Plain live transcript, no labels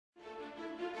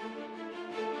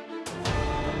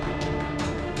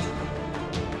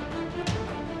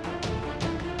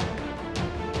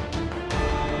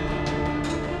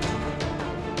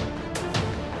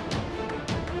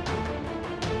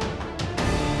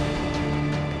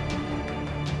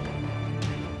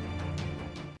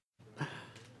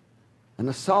And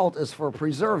the salt is for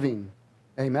preserving.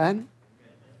 Amen?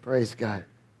 Praise God.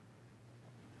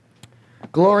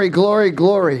 Glory, glory,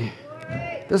 glory.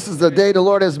 This is the day the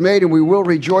Lord has made, and we will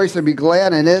rejoice and be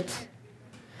glad in it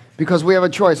because we have a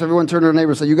choice. Everyone turn to their neighbor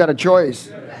and say, you got a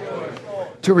choice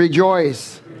to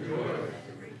rejoice.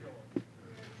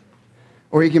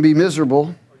 Or you can be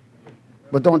miserable,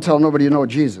 but don't tell nobody you know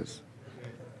Jesus.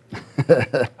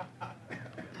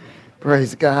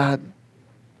 Praise God.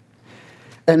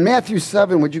 And Matthew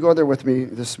 7, would you go there with me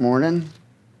this morning?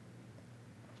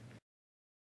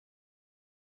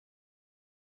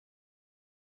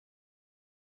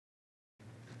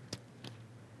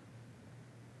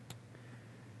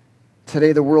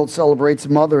 Today the world celebrates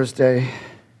Mother's Day.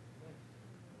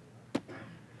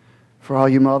 For all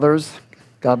you mothers,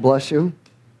 God bless you.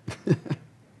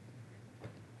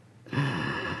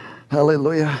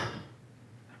 Hallelujah.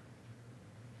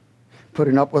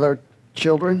 Putting up with our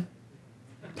children.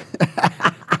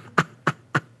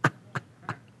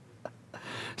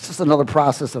 It's just another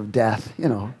process of death, you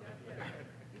know.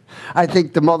 I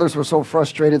think the mothers were so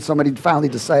frustrated, somebody finally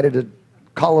decided to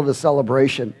call it a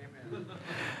celebration.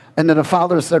 And then the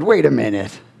father said, wait a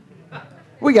minute.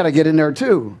 We got to get in there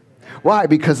too. Why?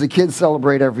 Because the kids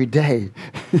celebrate every day.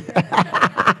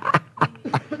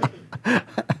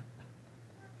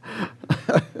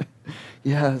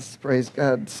 Yes, praise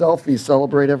God. Selfies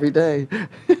celebrate every day.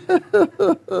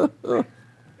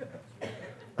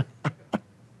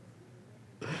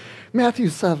 Matthew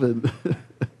 7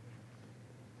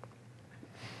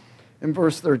 in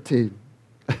verse 13.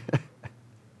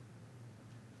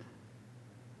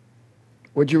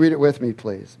 Would you read it with me,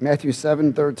 please? Matthew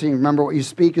 7:13. Remember, what you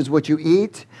speak is what you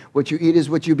eat. What you eat is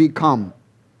what you become.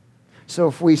 So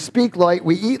if we speak light,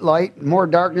 we eat light, more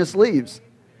darkness leaves.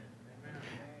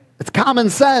 It's common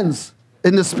sense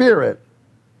in the spirit.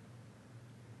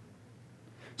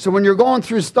 So when you're going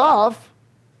through stuff,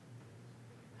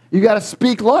 you got to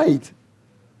speak light.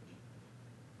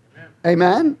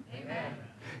 Amen? Amen?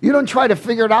 You don't try to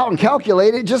figure it out and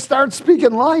calculate it. Just start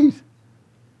speaking light.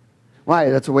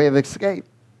 Why? That's a way of escape.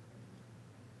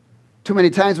 Too many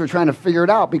times we're trying to figure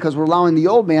it out because we're allowing the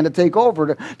old man to take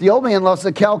over. The old man loves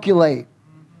to calculate.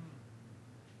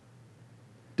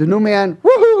 The new man,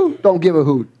 woohoo, don't give a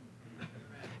hoot.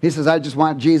 He says, I just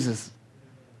want Jesus.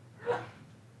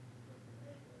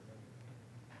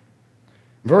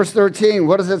 Verse 13,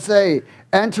 what does it say?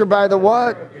 Enter by the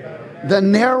what? The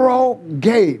narrow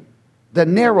gate. The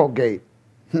narrow gate.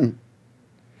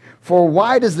 For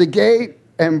wide is the gate,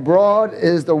 and broad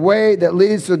is the way that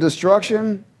leads to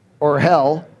destruction or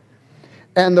hell.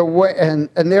 And the way and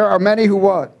there are many who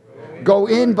what? Go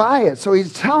in by it. So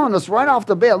he's telling us right off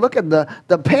the bat, look at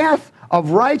the path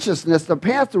of righteousness, the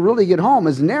path to really get home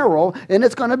is narrow, and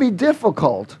it's going to be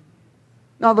difficult.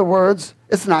 In other words,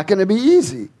 it's not going to be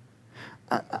easy.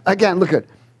 Again, look at,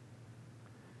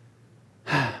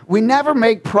 we never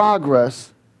make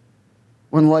progress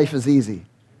when life is easy.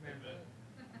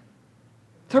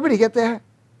 Does everybody get that?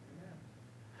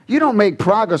 You don't make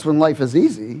progress when life is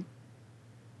easy.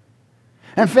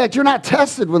 In fact, you're not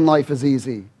tested when life is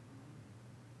easy.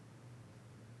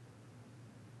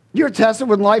 You're tested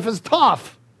when life is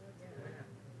tough.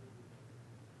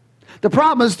 The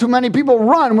problem is too many people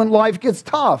run when life gets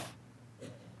tough.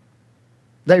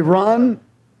 They run.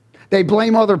 They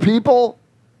blame other people.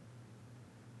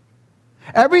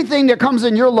 Everything that comes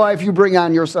in your life, you bring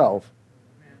on yourself.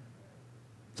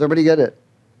 Does everybody get it?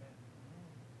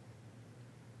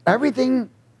 Everything.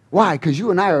 Why? Because you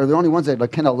and I are the only ones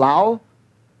that can allow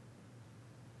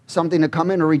something to come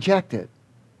in or reject it.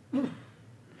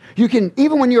 You can,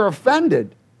 even when you're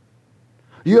offended,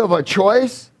 you have a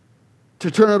choice to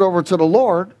turn it over to the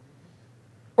Lord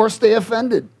or stay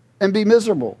offended and be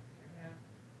miserable.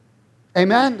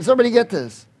 Amen? Does everybody get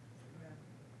this?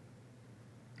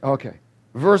 Okay.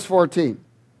 Verse 14.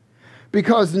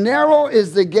 Because narrow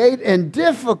is the gate and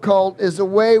difficult is the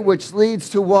way which leads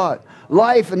to what?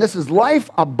 Life. And this is life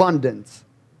abundance.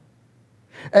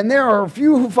 And there are a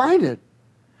few who find it.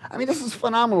 I mean, this is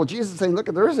phenomenal. Jesus is saying, look,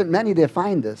 there isn't many that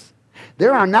find this.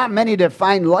 There are not many that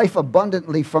find life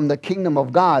abundantly from the kingdom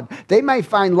of God. They may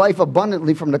find life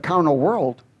abundantly from the carnal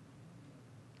world.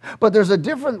 But there's a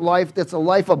different life that's a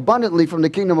life abundantly from the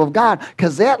kingdom of God,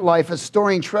 because that life is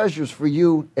storing treasures for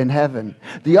you in heaven.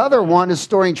 The other one is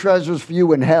storing treasures for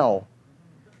you in hell.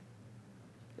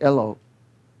 Hello.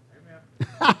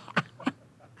 Amen.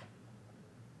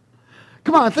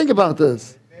 Come on, think about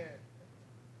this.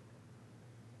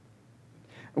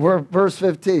 Verse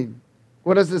 15.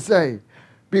 What does it say?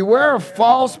 Beware of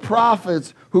false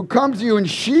prophets who come to you in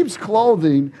sheep's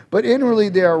clothing, but inwardly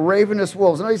they are ravenous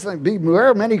wolves. And he's saying, beware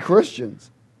of many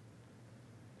Christians.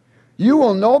 You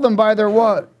will know them by their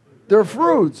what? Their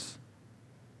fruits.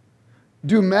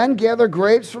 Do men gather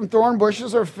grapes from thorn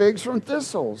bushes or figs from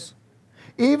thistles?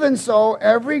 Even so,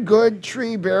 every good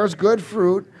tree bears good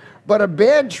fruit, but a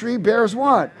bad tree bears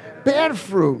what? Bad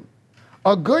fruit.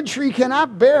 A good tree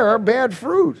cannot bear bad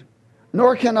fruit,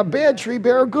 nor can a bad tree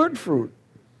bear good fruit.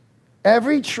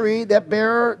 Every tree that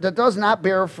does not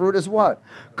bear fruit is what?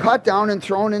 Cut down and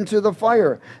thrown into the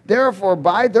fire. Therefore,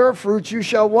 by their fruits you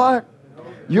shall what?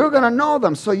 You're going to know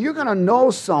them. So you're going to know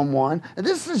someone. And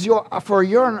this is for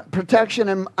your protection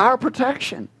and our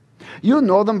protection. You'll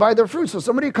know them by their fruits. So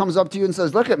somebody comes up to you and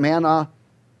says, look, man, I'm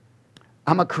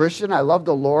a Christian. I love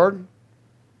the Lord.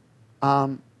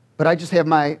 But I just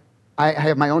have I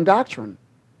have my own doctrine.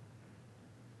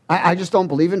 I just don't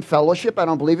believe in fellowship. I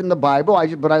don't believe in the Bible.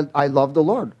 But I love the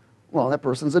Lord. Well, that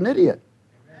person's an idiot.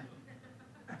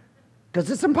 Because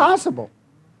it's impossible.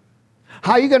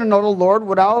 How are you going to know the Lord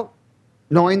without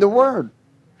knowing the Word?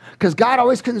 Because God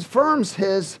always confirms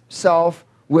Himself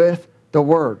with the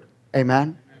Word.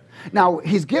 Amen? Now,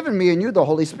 He's given me and you the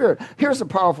Holy Spirit. Here's the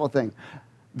powerful thing.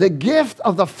 The gift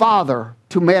of the Father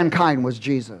to mankind was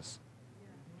Jesus.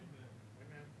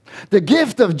 The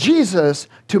gift of Jesus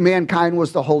to mankind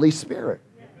was the Holy Spirit.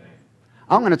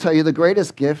 I'm going to tell you the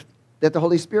greatest gift that the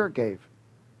Holy Spirit gave.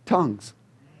 Tongues.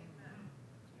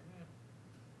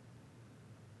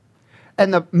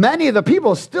 And many of the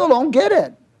people still don't get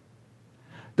it.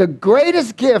 The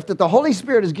greatest gift that the Holy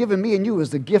Spirit has given me and you is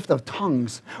the gift of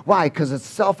tongues. Why? Because it's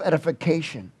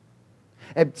self-edification.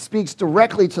 It speaks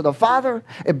directly to the Father.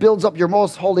 It builds up your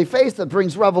most holy faith. It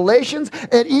brings revelations.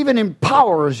 It even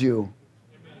empowers you.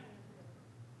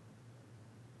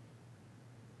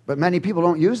 But many people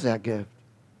don't use that gift.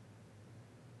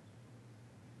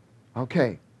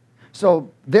 Okay.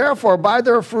 So, therefore, by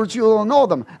their fruits you will know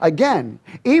them. Again,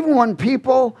 even when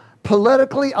people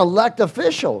politically elect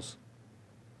officials,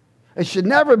 it should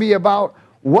never be about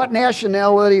what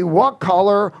nationality, what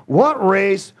color, what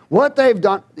race, what they've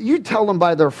done. You tell them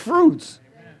by their fruits.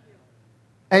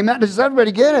 Amen. Does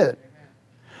everybody get it?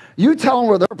 You tell them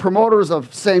whether they're promoters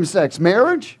of same-sex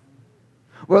marriage,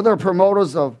 whether they're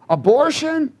promoters of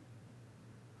abortion,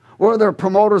 whether they're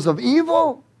promoters of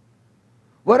evil,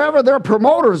 whatever they're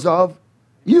promoters of,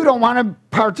 you don't want to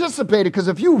participate because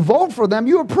if you vote for them,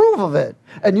 you approve of it,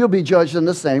 and you'll be judged in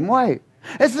the same way.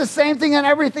 It's the same thing in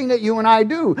everything that you and I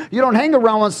do. You don't hang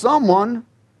around with someone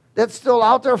that's still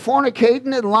out there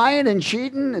fornicating and lying and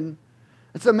cheating. And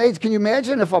it's amazing. Can you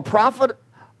imagine if a prophet,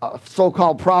 a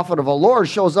so-called prophet of the Lord,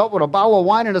 shows up with a bottle of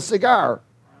wine and a cigar,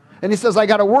 and he says, I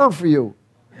got a word for you.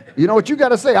 You know what you got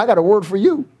to say? I got a word for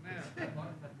you.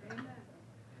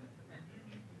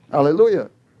 Hallelujah.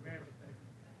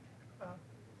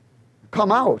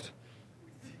 Come out.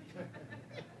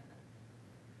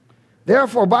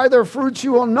 Therefore, by their fruits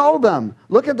you will know them.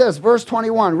 Look at this, verse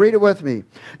 21. Read it with me.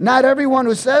 Not everyone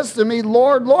who says to me,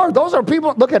 Lord, Lord. Those are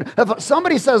people, look at, if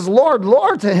somebody says, Lord,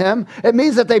 Lord to him, it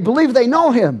means that they believe they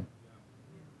know him.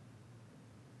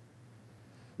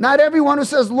 Not everyone who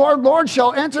says, Lord, Lord,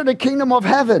 shall enter the kingdom of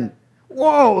heaven.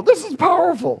 Whoa, this is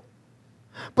powerful.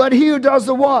 But he who does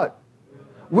the what?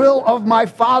 Will of my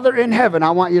Father in heaven.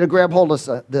 I want you to grab hold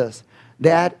of this.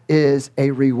 That is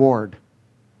a reward.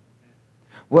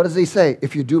 What does he say?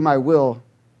 If you do my will,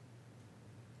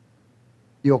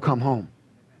 you'll come home.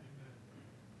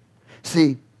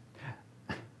 See,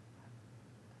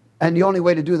 and the only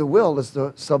way to do the will is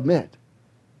to submit.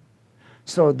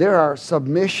 So there are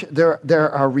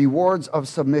there are rewards of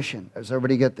submission. Does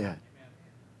everybody get that?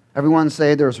 Everyone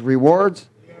say there's rewards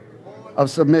of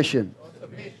submission.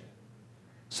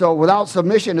 So without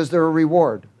submission, is there a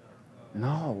reward?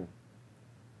 No.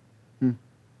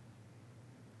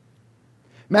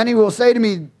 Many will say to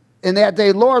me in that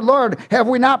day, Lord, Lord, have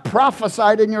we not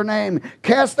prophesied in your name,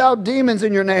 cast out demons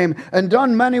in your name, and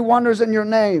done many wonders in your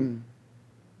name?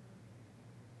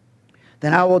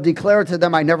 Then I will declare to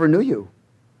them, I never knew you.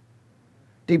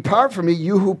 Depart from me,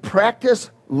 you who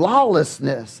practice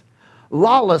lawlessness.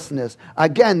 Lawlessness.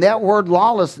 Again, that word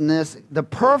lawlessness, the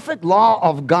perfect law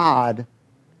of God,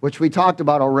 which we talked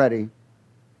about already.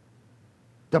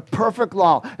 The perfect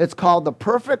law. It's called the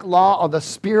perfect law of the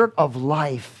Spirit of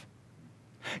life.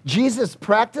 Jesus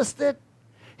practiced it.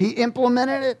 He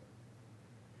implemented it.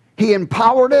 He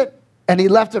empowered it. And he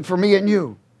left it for me and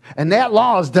you. And that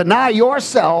law is deny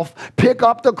yourself, pick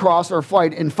up the cross, or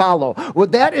fight and follow. Well,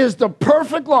 that is the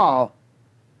perfect law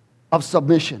of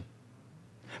submission.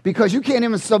 Because you can't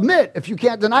even submit if you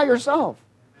can't deny yourself.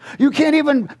 You can't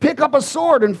even pick up a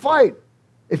sword and fight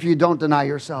if you don't deny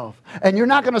yourself. And you're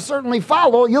not going to certainly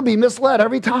follow. You'll be misled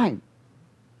every time.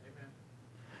 Amen.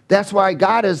 That's why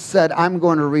God has said, I'm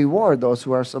going to reward those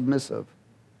who are submissive.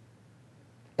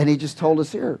 And he just told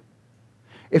us here,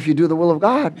 if you do the will of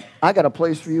God, I got a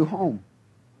place for you home.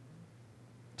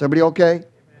 Is everybody okay? Amen.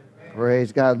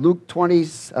 Praise God. Luke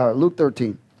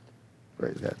 13.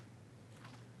 Praise God.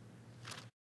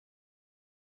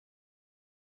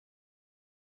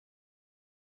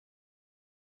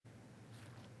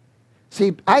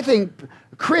 See, I think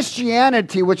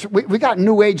Christianity, which we got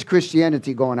New Age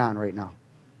Christianity going on right now,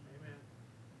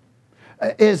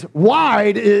 is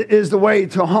wide is the way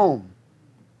to home.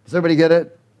 Does everybody get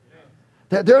it?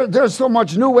 There's so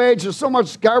much New Age, there's so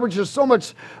much garbage, there's so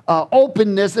much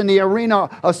openness in the arena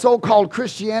of so-called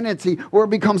Christianity where it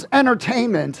becomes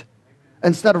entertainment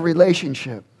instead of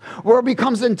relationship, where it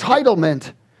becomes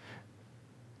entitlement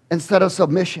instead of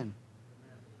submission.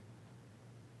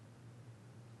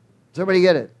 Does everybody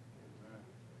get it?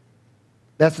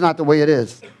 That's not the way it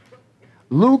is.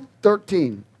 Luke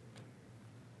 13.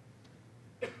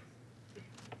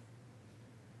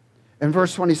 And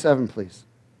verse 27, please.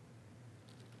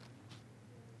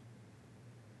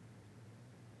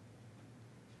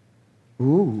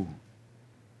 Ooh.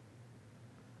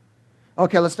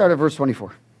 Okay, let's start at verse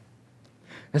 24.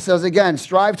 It says again,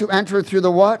 strive to enter through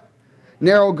the what?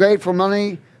 Narrow gate, for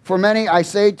many, I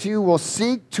say to you, will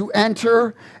seek to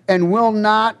enter and will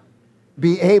not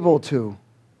be able to.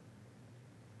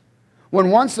 When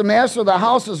once the master of the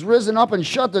house has risen up and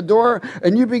shut the door,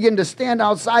 and you begin to stand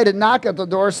outside and knock at the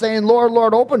door, saying, Lord,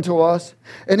 Lord, open to us.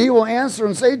 And he will answer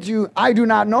and say to you, I do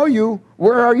not know you.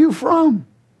 Where are you from?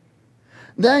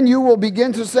 Then you will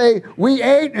begin to say, we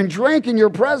ate and drank in your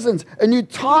presence, and you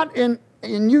taught in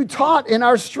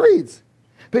our streets.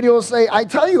 But he will say, I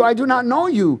tell you, I do not know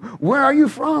you. Where are you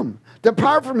from?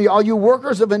 Depart from me, all you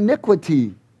workers of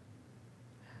iniquity.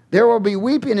 There will be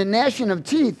weeping and gnashing of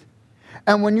teeth.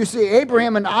 And when you see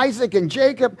Abraham and Isaac and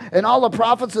Jacob and all the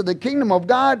prophets of the kingdom of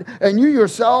God, and you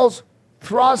yourselves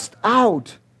thrust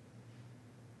out,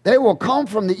 they will come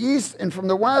from the east and from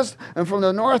the west and from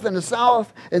the north and the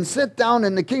south and sit down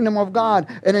in the kingdom of God.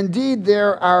 And indeed,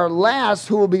 there are last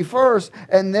who will be first,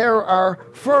 and there are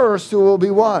first who will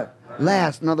be what?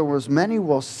 Last. In other words, many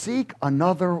will seek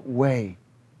another way.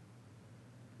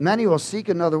 Many will seek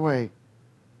another way.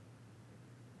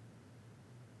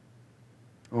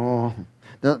 Oh,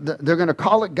 they're going to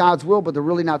call it God's will, but they're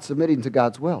really not submitting to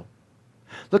God's will.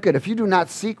 Look at, if you do not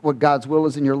seek what God's will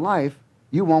is in your life,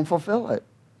 you won't fulfill it.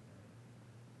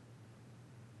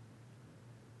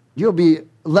 You'll be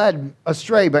led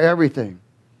astray by everything.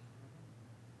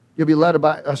 You'll be led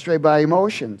astray by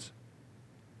emotions.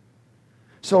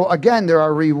 So again, there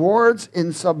are rewards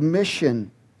in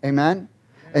submission. Amen?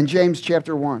 And James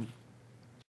chapter 1.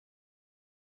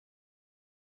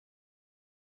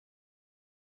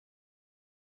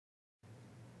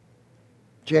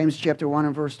 James chapter 1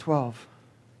 and verse 12.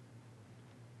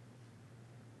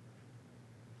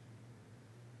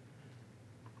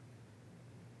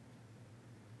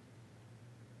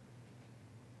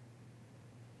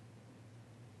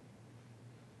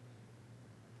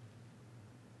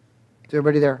 Is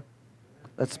everybody there?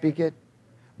 Let's speak it.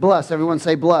 Blessed. Everyone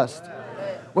say blessed.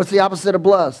 What's the opposite of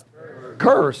blessed?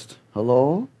 Cursed.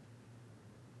 Hello?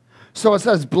 So it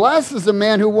says, blessed is a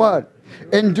man who what?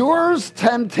 Endures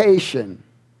temptation.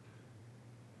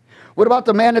 What about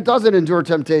the man that doesn't endure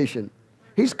temptation?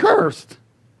 He's cursed.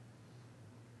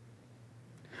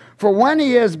 For when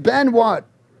he has been what?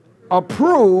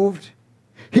 Approved,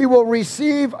 he will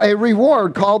receive a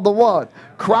reward called the what?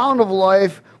 Crown of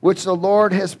life, which the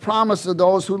Lord has promised to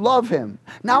those who love him.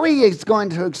 Now he is going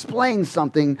to explain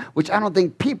something which I don't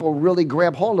think people really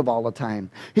grab hold of all the time.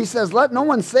 He says, let no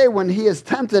one say when he is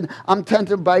tempted, I'm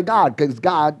tempted by God, because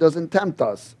God doesn't tempt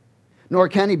us, nor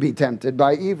can he be tempted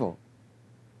by evil,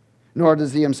 nor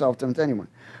does he himself tempt anyone.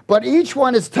 But each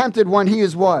one is tempted when he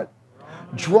is what?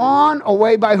 Drawn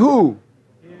away by who?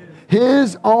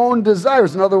 His own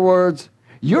desires. In other words,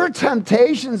 your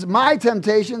temptations, my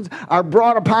temptations, are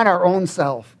brought upon our own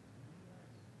self.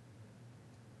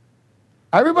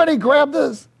 Everybody grab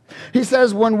this. He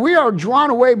says, when we are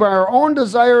drawn away by our own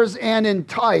desires and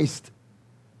enticed.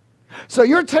 So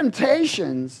your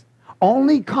temptations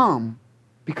only come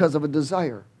because of a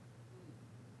desire.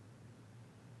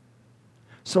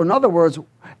 So in other words,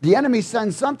 the enemy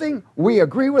sends something, we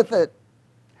agree with it.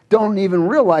 Don't even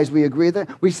realize we agree with it.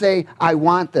 We say, I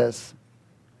want this.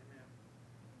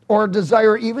 Or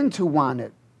desire even to want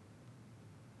it.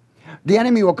 The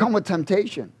enemy will come with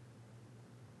temptation.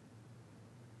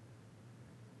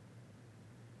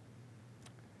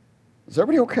 Is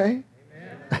everybody okay?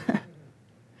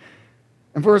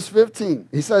 In verse 15,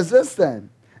 he says this then.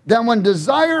 Then when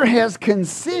desire has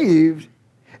conceived,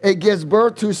 It gives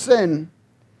birth to sin.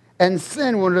 And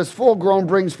sin, when it is full grown,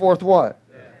 brings forth what?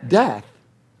 Death.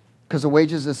 Because the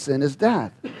wages of sin is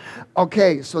death.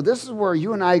 Okay, so this is where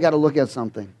you and I got to look at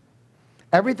something.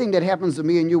 Everything that happens to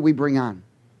me and you, we bring on.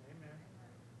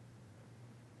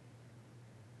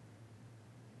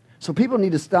 So people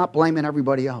need to stop blaming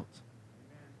everybody else.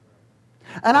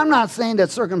 And I'm not saying that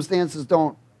circumstances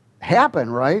don't happen,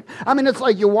 right? I mean, it's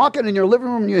like you're walking in your living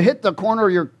room and you hit the corner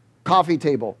of your coffee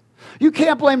table. You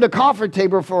can't blame the coffee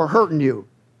table for hurting you.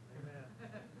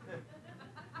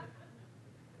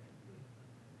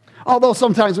 Although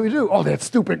sometimes we do. Oh, that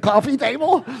stupid coffee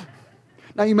table.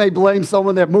 Now you may blame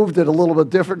someone that moved it a little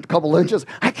bit different, a couple inches.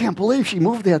 I can't believe she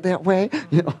moved it that way.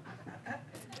 You know.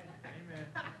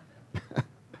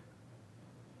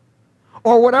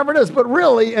 Or whatever it is. But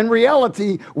really, in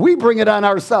reality, we bring it on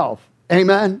ourselves.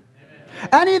 Amen?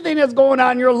 Anything that's going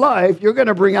on in your life, you're going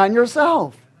to bring on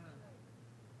yourself.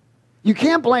 You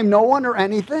can't blame no one or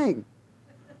anything.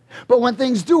 But when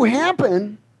things do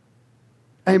happen,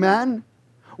 amen,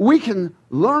 we can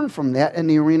learn from that in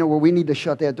the arena where we need to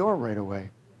shut that door right away.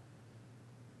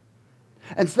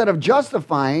 Instead of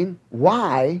justifying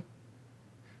why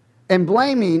and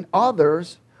blaming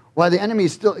others, why the enemy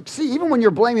is still... See, even when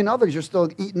you're blaming others, you're still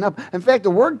eating up. In fact,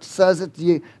 the word says that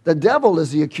the devil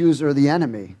is the accuser of the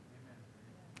enemy.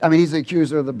 I mean, he's the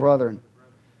accuser of the brethren.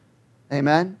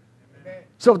 Amen?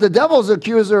 So if the devil's the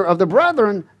accuser of the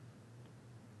brethren,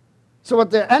 so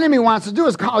what the enemy wants to do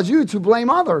is cause you to blame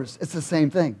others. It's the same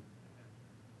thing.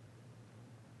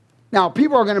 Now,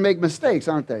 people are going to make mistakes,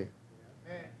 aren't they?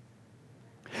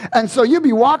 And so you'll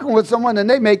be walking with someone and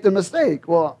they make the mistake.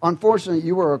 Well, unfortunately,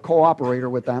 you were a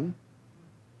cooperator with them.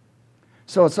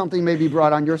 So something may be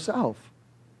brought on yourself.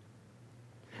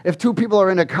 If two people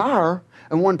are in a car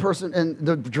and one person, and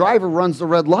the driver runs the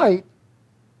red light,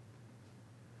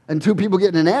 and two people get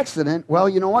in an accident, well,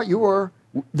 you know what? You were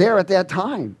there at that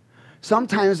time.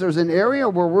 Sometimes there's an area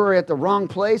where we're at the wrong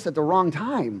place at the wrong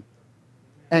time.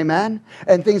 Amen?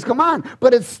 And things come on.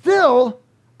 But it's still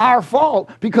our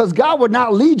fault because God would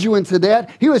not lead you into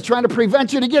that. He was trying to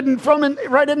prevent you to get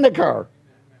right in the car.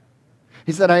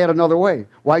 He said, I had another way.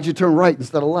 Why'd you turn right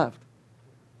instead of left?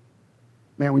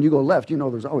 Man, when you go left, you know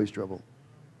there's always trouble.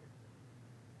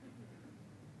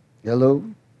 Hello?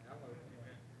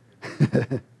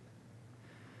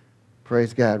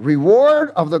 Praise God.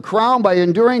 Reward of the crown by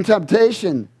enduring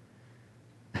temptation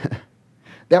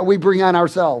that we bring on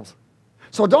ourselves.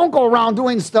 So don't go around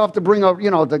doing stuff to bring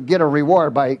to get a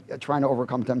reward by trying to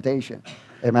overcome temptation.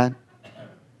 Amen.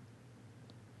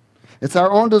 It's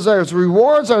our own desires.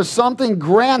 Rewards are something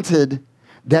granted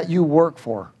that you work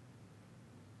for.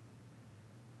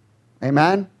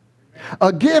 Amen.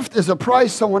 A gift is a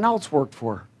price someone else worked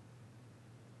for.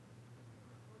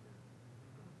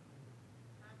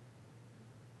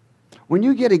 When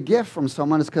you get a gift from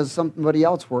someone, it's because somebody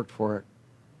else worked for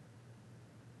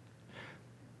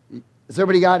it. Has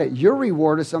everybody got it? Your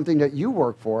reward is something that you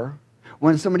work for.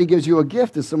 When somebody gives you a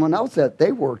gift, it's someone else that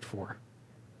they worked for.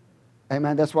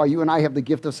 Amen. That's why you and I have the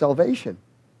gift of salvation.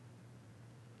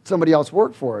 Somebody else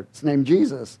worked for it. It's named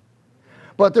Jesus.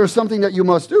 But there's something that you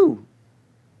must do.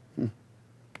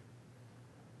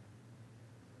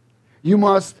 You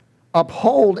must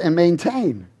uphold and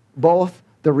maintain both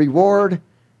the reward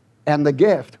and the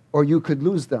gift, or you could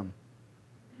lose them.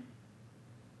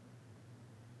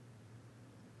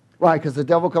 Why? Because the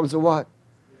devil comes to what?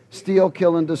 Steal,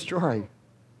 kill, and destroy.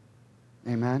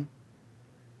 Amen.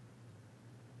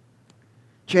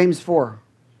 James 4.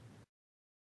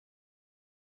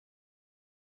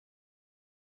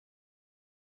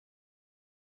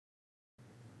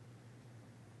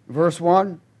 Verse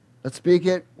 1. Let's speak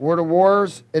it. Word of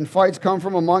wars and fights come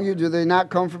from among you. Do they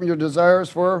not come from your desires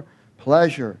for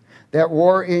pleasure that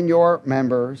war in your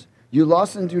members? You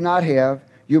lust and do not have.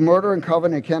 You murder and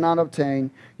covet and cannot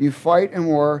obtain. You fight and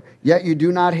war, yet you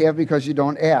do not have because you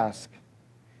don't ask.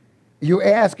 You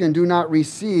ask and do not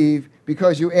receive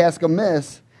because you ask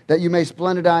amiss, that you may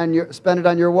spend it on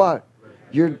your what?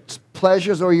 Your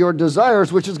pleasures or your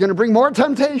desires, which is going to bring more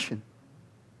temptation.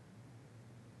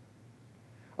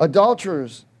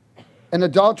 Adulterers and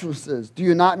adulteresses, do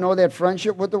you not know that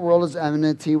friendship with the world is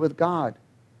enmity with God?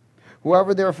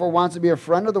 Whoever therefore wants to be a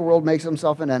friend of the world makes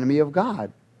himself an enemy of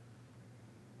God.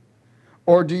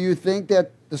 Or do you think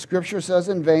that the scripture says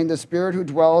in vain, the Spirit who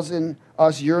dwells in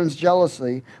us yearns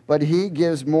jealously, but he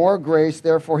gives more grace.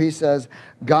 Therefore he says,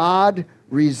 God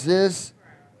resists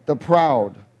the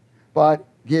proud, but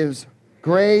gives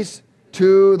grace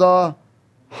to the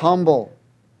humble.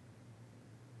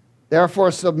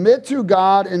 Therefore submit to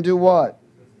God and do what?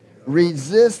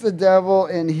 Resist the devil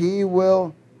and he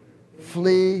will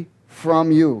flee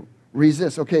from you.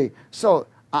 Resist. Okay, so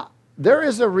there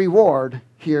is a reward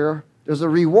here. There's a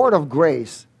reward of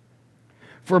grace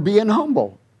for being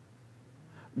humble.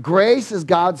 Grace is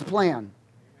God's plan.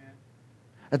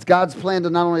 It's God's plan to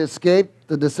not only escape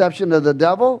the deception of the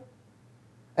devil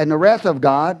and the wrath of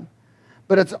God,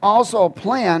 but it's also a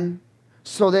plan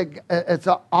so that it's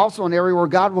also an area where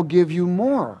God will give you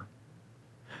more.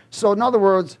 So in other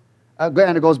words,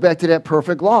 again, it goes back to that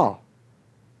perfect law.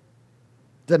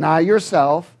 Deny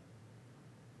yourself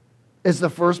is the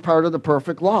first part of the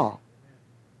perfect law.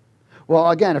 Well,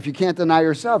 again, if you can't deny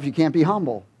yourself, you can't be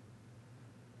humble.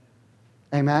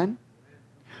 Amen?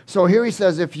 So here he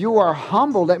says, if you are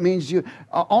humble, that means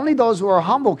only those who are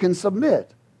humble can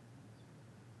submit.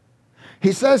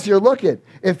 He says here, look it,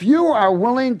 if you are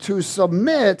willing to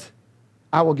submit,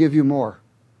 I will give you more.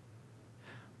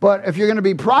 But if you're going to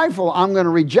be prideful, I'm going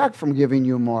to reject from giving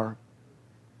you more.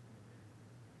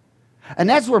 And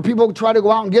that's where people try to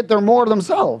go out and get their more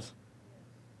themselves.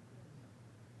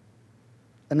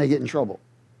 And they get in trouble.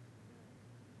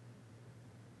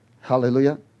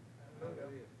 Hallelujah.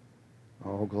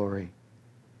 Oh, glory.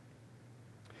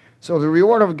 So the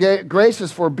reward of grace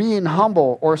is for being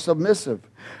humble or submissive.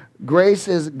 Grace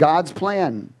is God's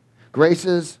plan. Grace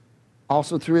is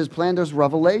also through his plan, there's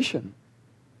revelation.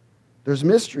 There's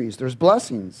mysteries. There's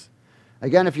blessings.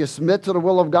 Again, if you submit to the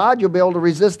will of God, you'll be able to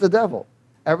resist the devil.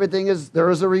 There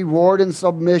is a reward in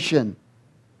submission.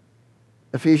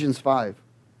 Ephesians 5.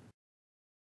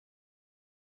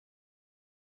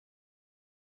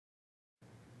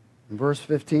 In verse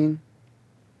 15.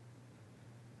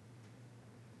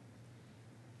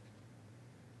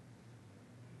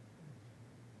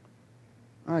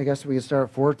 I guess we can start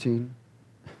at 14.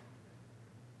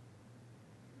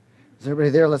 Is everybody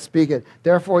there? Let's speak it.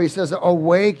 Therefore, he says,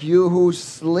 awake you who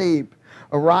sleep.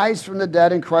 Arise from the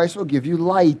dead, and Christ will give you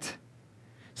light.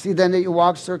 See then that you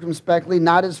walk circumspectly,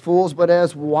 not as fools, but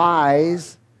as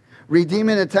wise,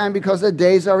 redeeming the time because the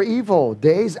days are evil.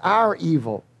 Days are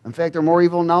evil. In fact, they're more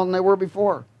evil now than they were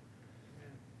before.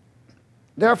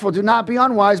 Therefore, do not be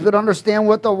unwise, but understand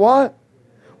what the what?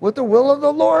 What the will of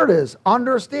the Lord is.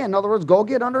 Understand. In other words, go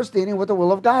get understanding what the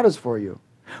will of God is for you.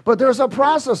 But there's a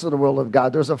process of the will of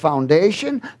God. There's a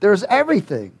foundation. There's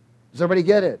everything. Does everybody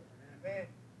get it? Amen.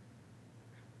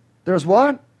 There's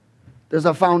what? There's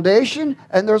a foundation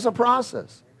and there's a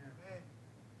process. Amen.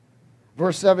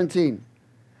 Verse 17.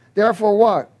 Therefore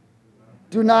what?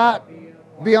 Do not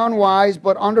be unwise,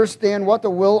 but understand what the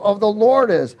will of the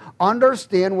Lord is.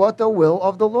 Understand what the will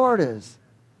of the Lord is.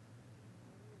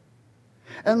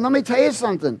 And let me tell you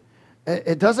something.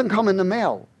 It doesn't come in the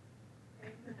mail.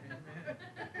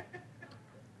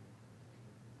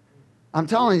 I'm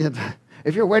telling you,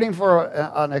 if you're waiting for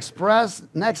an express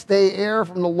next day air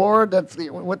from the Lord, that's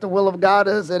what the will of God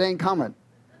is, it ain't coming.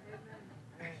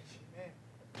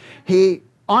 He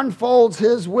unfolds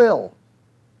his will.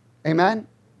 Amen?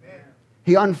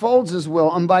 He unfolds his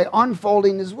will, and by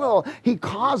unfolding his will, he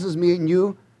causes me and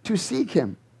you to seek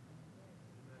him.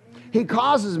 He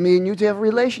causes me and you to have a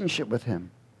relationship with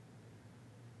him.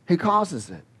 He causes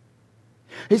it.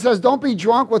 He says, don't be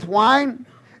drunk with wine,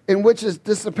 in which is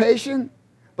dissipation,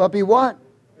 but be what?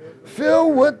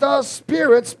 Filled with the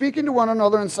Spirit, speaking to one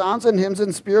another in psalms and hymns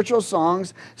and spiritual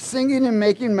songs, singing and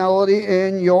making melody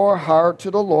in your heart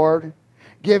to the Lord,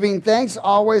 giving thanks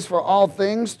always for all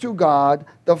things to God,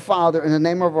 the Father, in the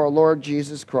name of our Lord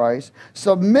Jesus Christ,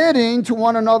 submitting to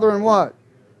one another in what?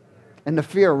 In the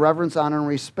fear, reverence, honor, and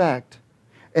respect.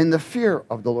 In the fear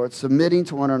of the Lord, submitting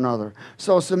to one another.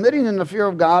 So submitting in the fear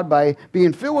of God by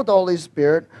being filled with the Holy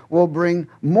Spirit will bring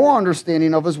more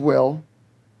understanding of his will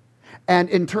and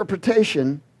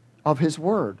interpretation of his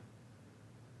word.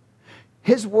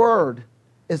 His word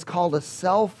is called a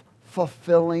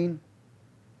self-fulfilling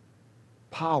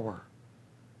power.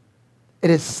 It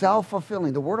is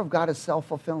self-fulfilling. The word of God is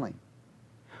self-fulfilling.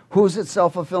 Who is it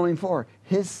self-fulfilling for?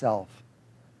 His self.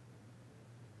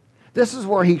 This is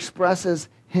where he expresses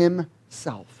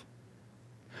himself.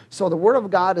 So the word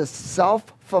of God is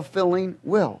self-fulfilling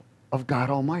will of God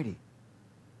Almighty.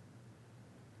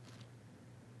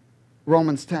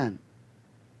 Romans 10.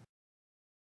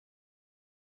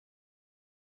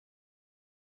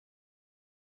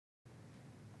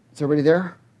 Is everybody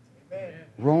there? Amen.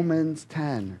 Romans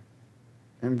 10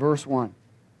 and verse 1.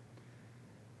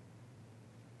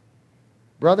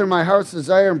 Brethren, my heart's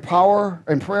desire and power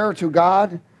and prayer to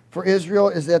God for Israel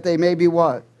is that they may be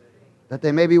what? That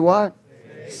they may be what?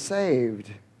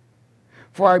 Saved.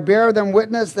 For I bear them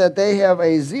witness that they have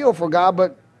a zeal for God,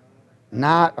 but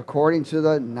not according to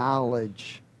the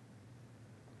knowledge.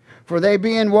 For they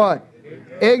being what?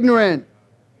 Ignorant.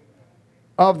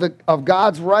 of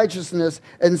God's righteousness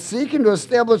and seeking to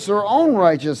establish their own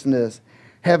righteousness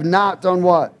have not done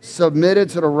what? Submitted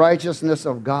to the righteousness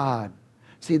of God.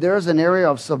 See, there's an area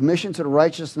of submission to the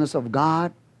righteousness of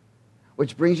God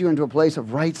which brings you into a place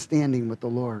of right standing with the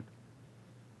Lord.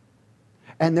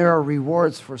 And there are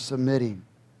rewards for submitting.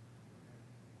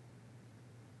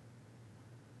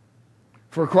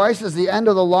 For Christ is the end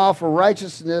of the law for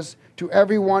righteousness to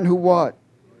everyone who what?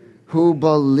 Who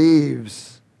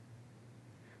believes.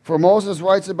 For Moses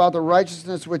writes about the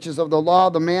righteousness which is of the law,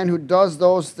 the man who does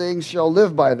those things shall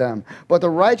live by them. But the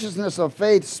righteousness of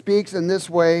faith speaks in this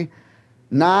way,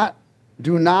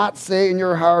 do not say in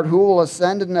your heart, who will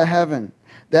ascend into heaven?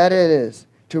 That it is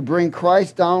to bring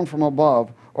Christ down from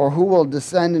above, or who will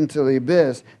descend into the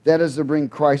abyss? That is to bring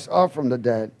Christ up from the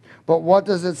dead. But what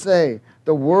does it say?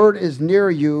 The word is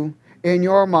near you, in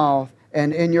your mouth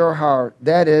and in your heart.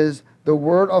 That is the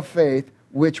word of faith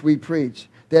which we preach.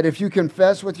 That if you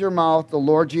confess with your mouth the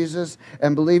Lord Jesus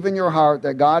and believe in your heart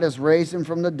that God has raised him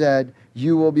from the dead,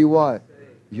 you will be what?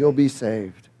 You'll be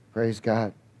saved. Praise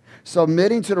God.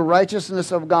 Submitting to the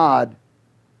righteousness of God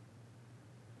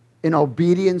in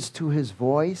obedience to his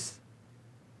voice,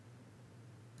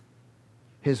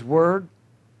 his word,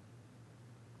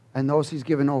 and those he's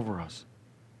given over us.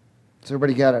 Does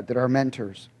everybody get it? That are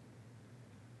mentors.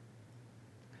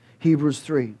 Hebrews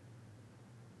 3.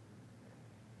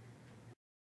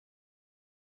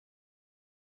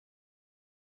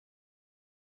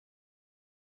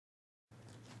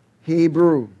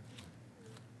 Hebrew.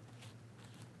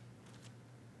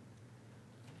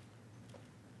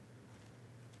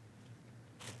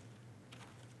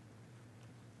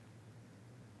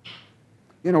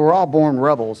 You know, we're all born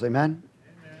rebels, amen?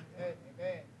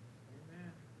 Amen.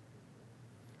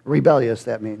 Rebellious,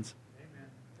 that means. Amen.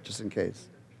 Just in case.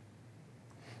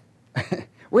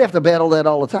 We have to battle that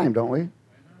all the time, don't we?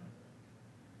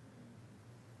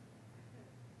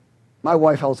 My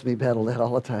wife helps me battle that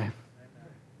all the time.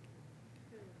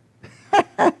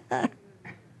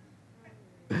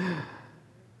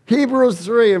 Hebrews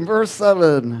 3 and verse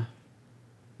 7.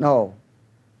 No.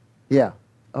 Yeah.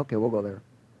 Okay, we'll go there.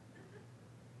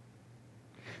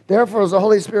 Therefore, as the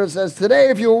Holy Spirit says, today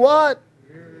if you what?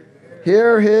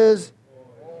 Hear his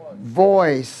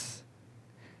voice.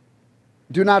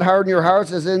 Do not harden your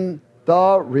hearts as in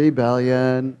the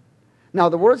rebellion. Now,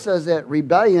 the word says that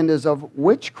rebellion is of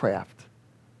witchcraft.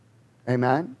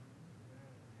 Amen?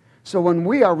 So when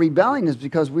we are rebelling, it's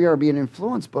because we are being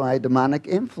influenced by demonic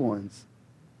influence.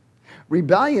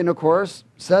 Rebellion, of course,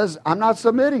 says, I'm not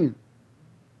submitting.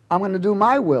 I'm going to do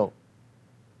my will.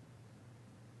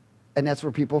 And that's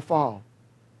where people fall.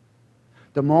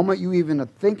 The moment you even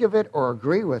think of it or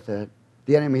agree with it,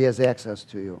 the enemy has access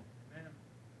to you. Amen.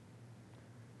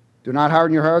 Do not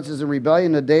harden your hearts as in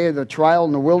rebellion the day of the trial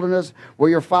in the wilderness, where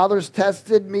your fathers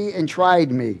tested me and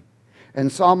tried me and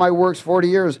saw my works 40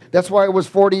 years. That's why it was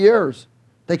 40 years.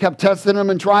 They kept testing them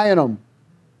and trying them.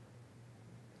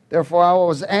 Therefore, I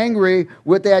was angry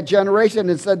with that generation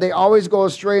and said, they always go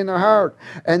astray in their heart,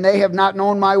 and they have not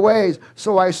known my ways.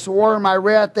 So I swore in my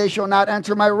wrath, they shall not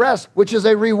enter my rest, which is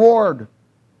a reward.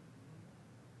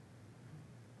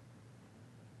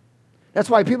 That's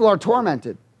why people are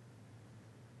tormented.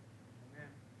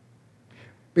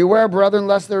 Beware, brethren,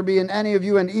 lest there be in any of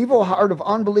you an evil heart of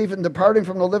unbelief and departing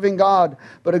from the living God.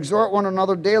 But exhort one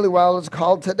another daily while it's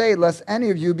called today, lest any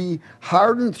of you be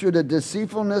hardened through the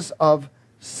deceitfulness of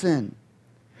sin.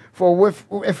 For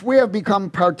if we have become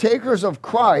partakers of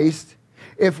Christ,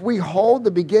 if we hold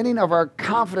the beginning of our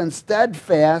confidence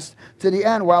steadfast to the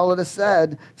end, while it is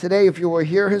said, today if you will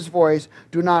hear his voice,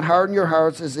 do not harden your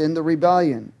hearts as in the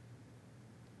rebellion.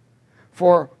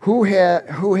 For who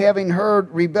having heard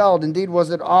rebelled, indeed was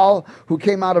it all who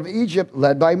came out of Egypt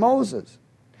led by Moses?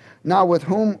 Now with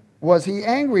whom was he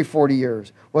angry 40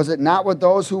 years? Was it not with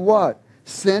those who what?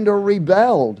 Sinned or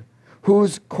rebelled,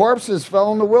 whose corpses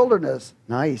fell in the wilderness?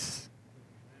 Nice.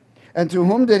 And to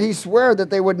whom did he swear that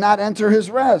they would not enter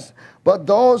his rest? But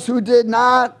those who did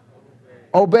not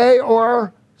obey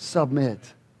or submit.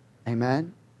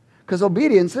 Amen? Because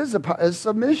obedience is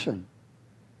submission.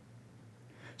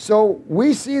 So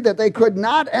we see that they could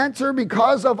not enter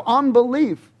because of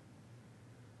unbelief.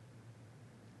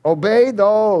 Obey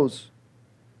those.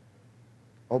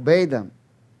 Obey them.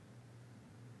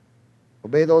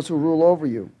 Obey those who rule over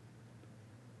you.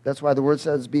 That's why the word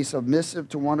says, be submissive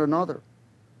to one another.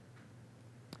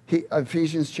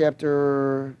 Ephesians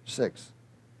chapter 6.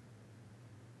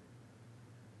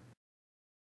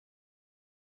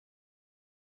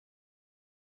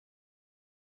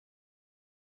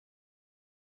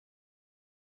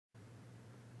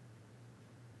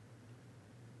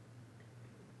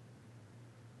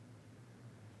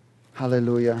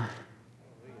 Hallelujah.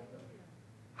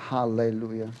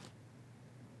 Hallelujah.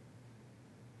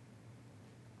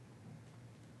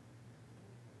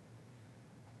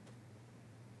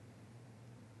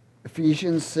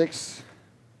 Ephesians 6. Is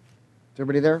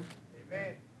everybody there?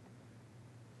 Amen.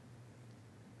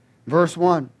 Verse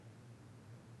 1.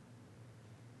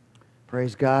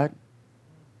 Praise God.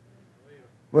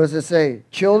 What does it say?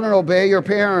 Children, obey your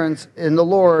parents in the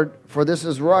Lord, for this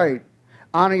is right.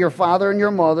 Honor your father and your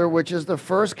mother, which is the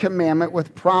first commandment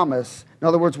with promise. In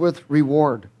other words, with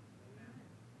reward.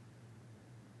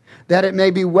 That it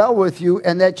may be well with you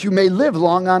and that you may live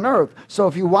long on earth. So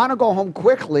if you want to go home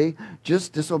quickly,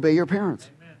 just disobey your parents.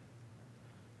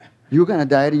 Amen. You're going to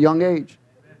die at a young age.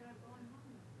 Amen.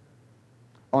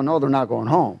 Oh, no, they're not going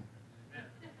home. Amen.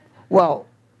 Well,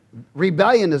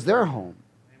 rebellion is their home.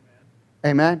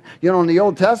 Amen. You know, in the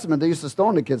Old Testament, they used to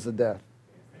stone the kids to death.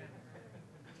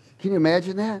 Can you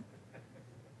imagine that?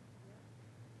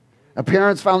 A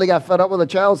parents finally got fed up with a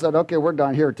child, said, okay, we're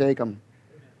done. Here, take them.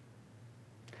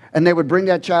 And they would bring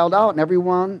that child out, and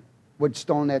everyone would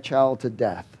stone that child to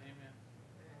death. Amen.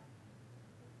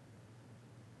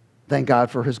 Thank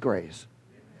God for his grace.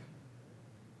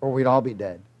 Or we'd all be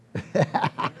dead.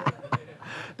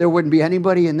 There wouldn't be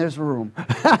anybody in this room.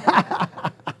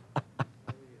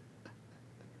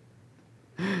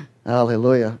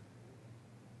 Hallelujah.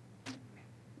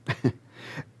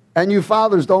 And you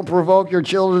fathers, don't provoke your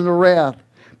children to wrath,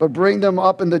 but bring them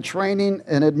up in the training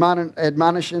and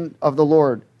admonition of the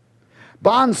Lord.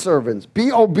 Bondservants,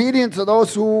 be obedient to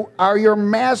those who are your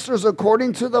masters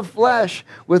according to the flesh,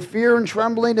 with fear and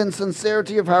trembling and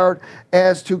sincerity of heart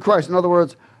as to Christ. In other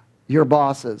words, your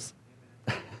bosses.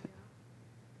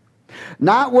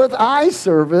 Not with eye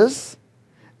service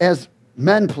as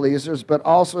men pleasers, but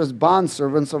also as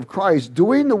bondservants of Christ,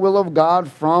 doing the will of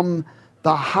God from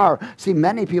the heart. See,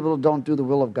 many people don't do the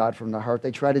will of God from the heart.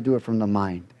 They try to do it from the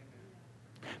mind.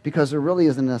 Because there really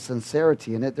isn't a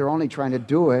sincerity in it. They're only trying to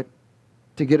do it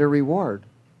to get a reward.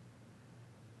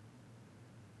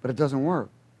 But it doesn't work.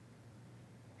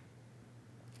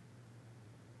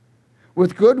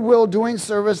 With good will doing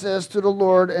service as to the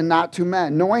Lord and not to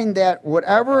men, knowing that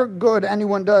whatever good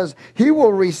anyone does, he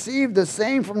will receive the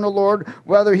same from the Lord,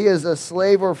 whether he is a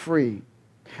slave or free.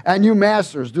 And you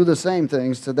masters, do the same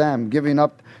things to them, giving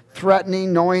up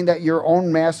threatening, knowing that your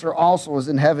own master also is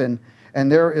in heaven,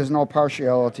 and there is no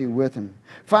partiality with him.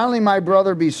 Finally, my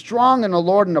brother, be strong in the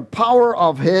Lord and the power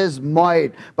of his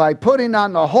might, by putting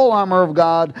on the whole armor of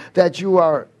God, that you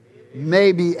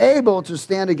may be able to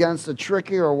stand against the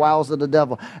tricky or wiles of the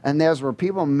devil. And that's where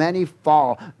many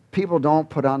fall. People don't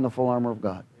put on the full armor of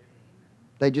God.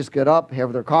 They just get up,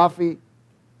 have their coffee,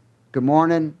 good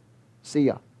morning, see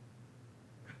ya.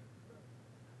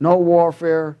 No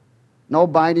warfare, no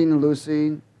binding and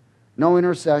loosing, no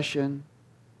intercession,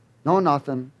 no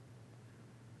nothing.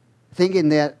 Thinking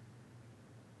that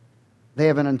they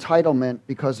have an entitlement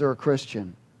because they're a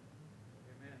Christian.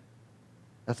 Amen.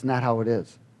 That's not how it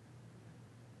is.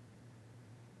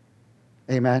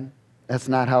 Amen? That's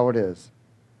not how it is.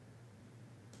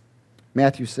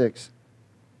 Matthew 6.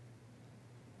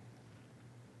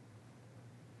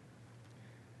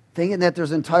 Thinking that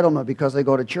there's entitlement because they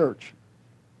go to church.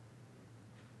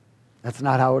 That's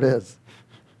not how it is.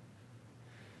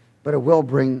 But it will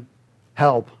bring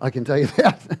help, I can tell you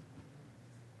that.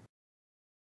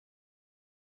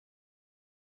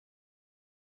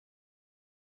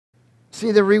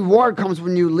 See, the reward comes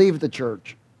when you leave the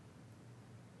church.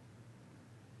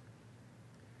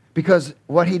 Because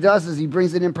what he does is he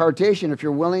brings an impartation. If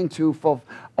you're willing to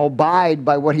abide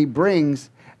by what he brings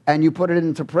and you put it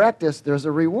into practice, there's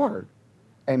a reward.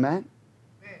 Amen?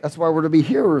 That's why we're to be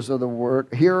hearers of the word,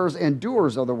 hearers and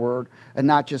doers of the word, and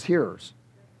not just hearers.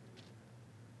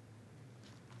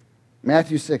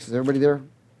 Matthew 6, is everybody there?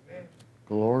 Amen.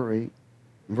 Glory.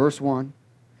 Verse 1.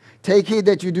 Take heed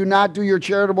that you do not do your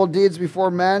charitable deeds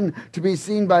before men to be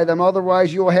seen by them,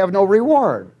 otherwise you will have no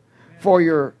reward for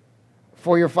your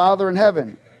Father in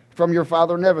heaven, from your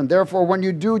Father in heaven. Therefore, when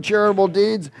you do charitable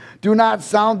deeds, do not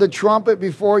sound the trumpet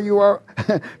before you as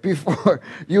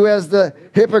the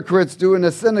hypocrites do in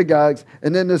the synagogues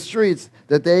and in the streets,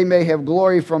 that they may have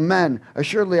glory from men.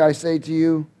 Assuredly, I say to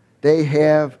you, they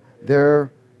have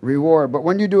their reward. But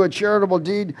when you do a charitable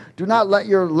deed, do not let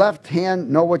your left hand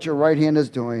know what your right hand is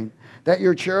doing, that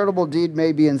your charitable deed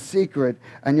may be in secret,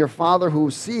 and your Father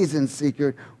who sees in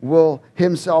secret will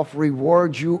himself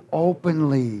reward you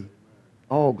openly.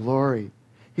 Oh, glory.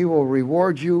 He will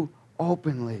reward you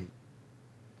openly.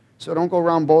 So don't go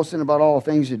around boasting about all the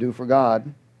things you do for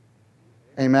God.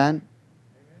 Amen?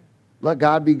 Let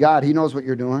God be God. He knows what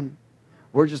you're doing.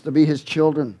 We're just to be his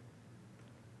children.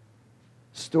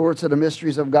 stewards of the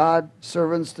mysteries of God,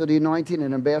 servants to the anointing,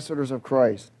 and ambassadors of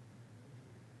Christ.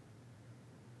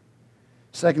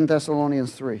 2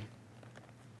 Thessalonians 3.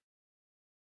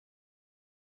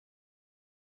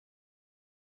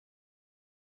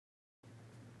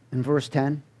 In verse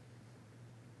 10.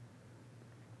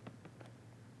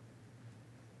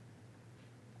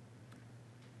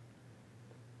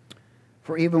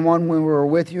 For even when we were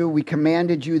with you, we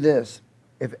commanded you this: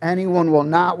 if anyone will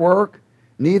not work,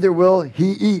 neither will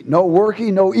he eat. No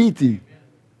worky, no eaty.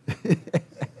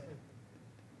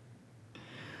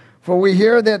 For we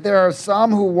hear that there are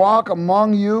some who walk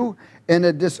among you in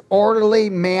a disorderly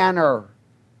manner,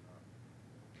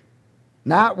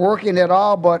 not working at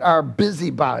all, but are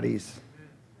busybodies.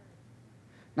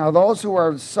 Now those who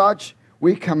are such,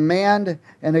 we command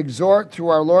and exhort through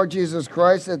our Lord Jesus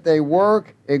Christ that they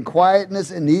work in quietness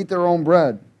and eat their own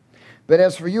bread. But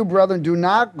as for you, brethren, do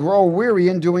not grow weary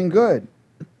in doing good.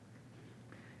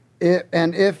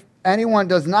 And if anyone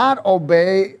does not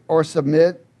obey or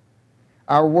submit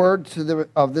our word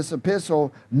of this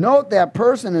epistle, note that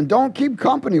person and don't keep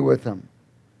company with him,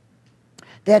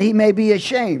 that he may be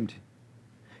ashamed.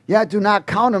 Yet do not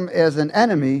count him as an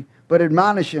enemy, but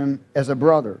admonish him as a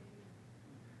brother.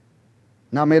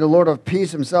 Now may the Lord of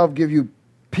peace himself give you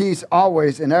peace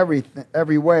always in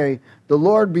every way. The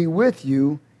Lord be with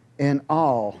you in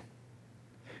all.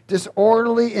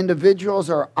 Disorderly individuals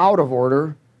are out of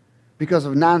order because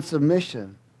of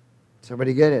non-submission. Does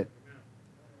everybody get it?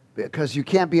 Because you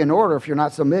can't be in order if you're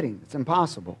not submitting. It's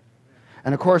impossible.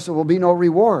 And of course, there will be no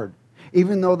reward,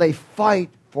 even though they fight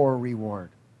for a reward.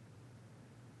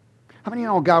 How many of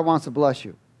you know God wants to bless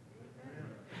you?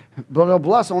 But he'll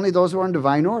bless only those who are in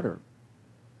divine order.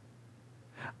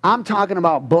 I'm talking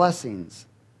about blessings.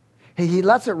 He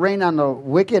lets it rain on the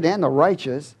wicked and the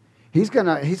righteous. He's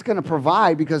gonna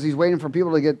provide because he's waiting for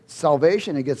people to get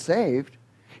salvation and get saved.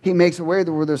 He makes a way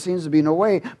where there seems to be no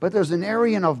way, but there's an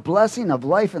area of blessing, of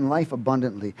life, and life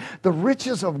abundantly. The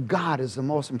riches of God is the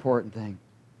most important thing.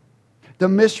 The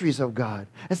mysteries of God.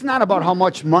 It's not about how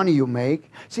much money you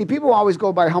make. See, people always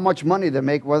go by how much money they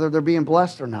make, whether they're being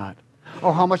blessed or not,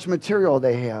 or how much material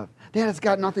they have. That has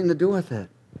got nothing to do with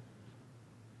it.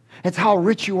 It's how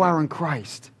rich you are in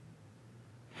Christ.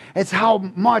 It's how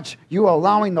much you are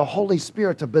allowing the Holy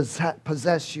Spirit to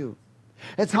possess you.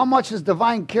 It's how much his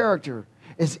divine character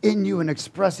is in you and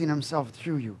expressing himself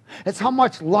through you. It's how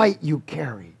much light you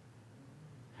carry.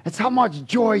 It's how much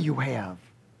joy you have.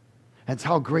 It's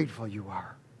how grateful you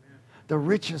are. The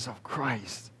riches of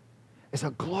Christ is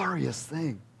a glorious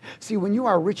thing. See, when you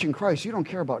are rich in Christ, you don't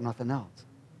care about nothing else.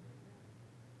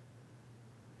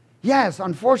 Yes,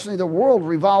 unfortunately, the world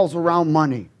revolves around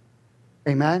money.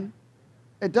 Amen?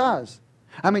 It does.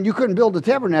 I mean, you couldn't build a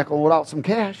tabernacle without some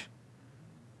cash.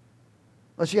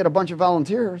 Unless you had a bunch of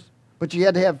volunteers. But you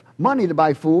had to have money to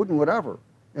buy food and whatever,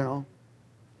 you know.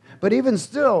 But even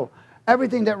still,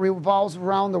 everything that revolves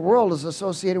around the world is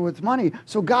associated with money.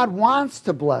 So God wants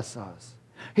to bless us.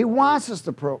 He wants us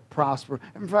to prosper.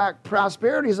 In fact,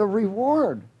 prosperity is a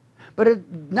reward. But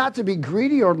not to be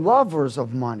greedy or lovers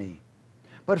of money.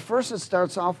 But first it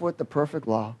starts off with the perfect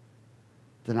law.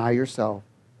 Deny yourself.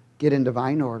 Get in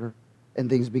divine order.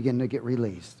 And things begin to get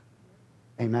released.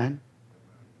 Amen?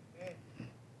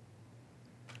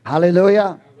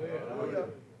 Hallelujah. Hallelujah.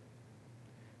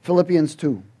 Philippians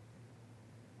 2.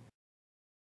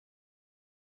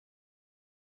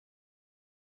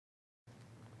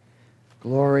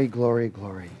 Glory, glory,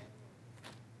 glory.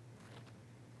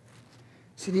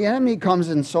 See, the enemy comes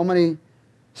in so many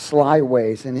sly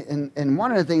ways. And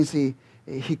one of the things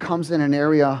he comes in an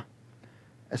area,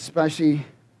 especially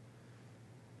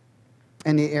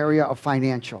in the area of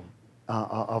financial,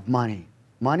 of money.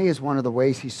 Money is one of the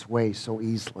ways he sways so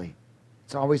easily.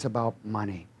 It's always about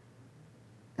money,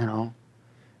 you know.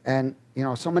 And, you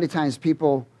know, so many times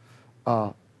people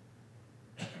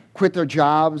quit their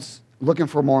jobs looking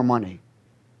for more money.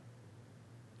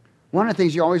 One of the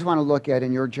things you always want to look at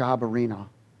in your job arena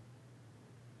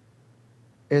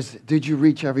is, did you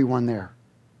reach everyone there?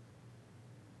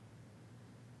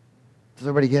 Does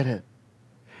everybody get it?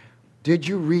 Did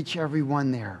you reach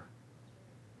everyone there?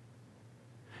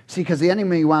 See, because the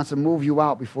enemy wants to move you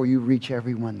out before you reach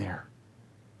everyone there.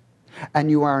 And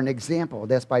you are an example.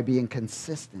 That's by being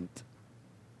consistent.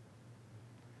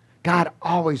 God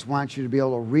always wants you to be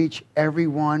able to reach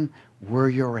everyone where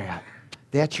you're at.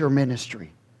 That's your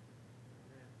ministry.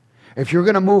 If you're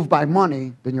going to move by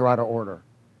money, then you're out of order.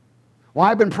 Well,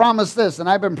 I've been promised this and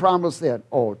I've been promised that.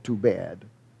 Oh, too bad.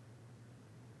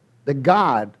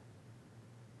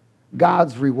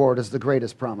 God's reward is the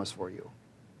greatest promise for you.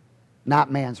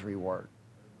 Not man's reward.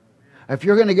 If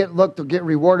you're going to get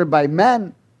rewarded by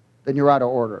men, then you're out of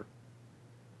order.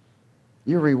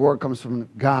 Your reward comes from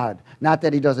God. Not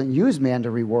that he doesn't use man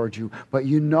to reward you, but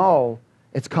you know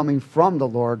it's coming from the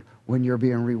Lord when you're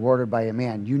being rewarded by a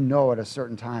man. You know at a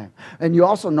certain time. And you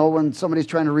also know when somebody's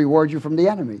trying to reward you from the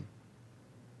enemy.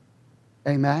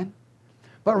 Amen?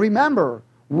 But remember,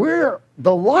 we're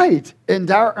the light in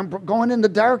going into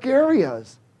dark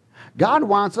areas. God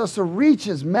wants us to reach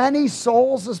as many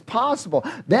souls as possible.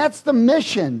 That's the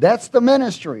mission. That's the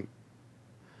ministry.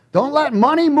 Don't let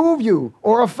money move you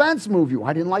or offense move you.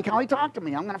 I didn't like how he talked to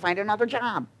me. I'm going to find another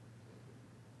job.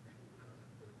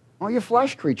 Oh, you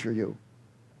flesh creature, you.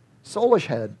 Soulish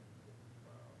head.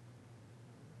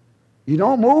 You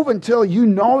don't move until you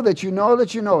know that you know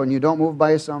that you know, and you don't move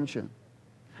by assumption.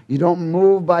 You don't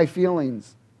move by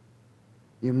feelings.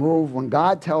 You move when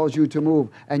God tells you to move,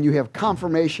 and you have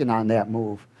confirmation on that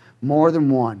move. More than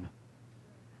one.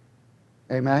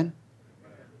 Amen?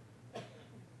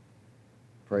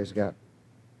 Praise God.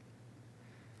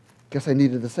 Guess I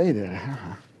needed to say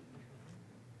that.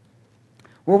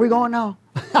 Where are we going now?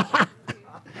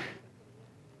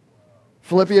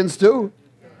 Philippians 2.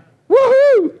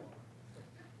 Woohoo!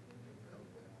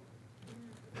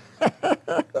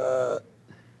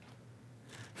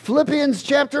 Philippians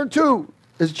chapter 2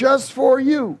 is just for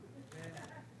you.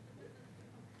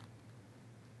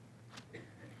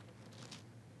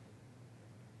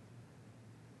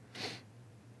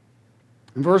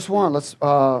 In verse 1,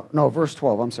 verse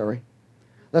 12, I'm sorry.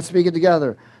 Let's speak it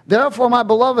together. Therefore, my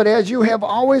beloved, as you have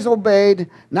always obeyed,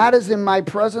 not as in my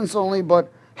presence only, but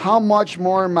how much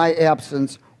more in my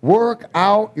absence, work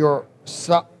out your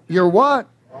what?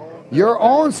 Your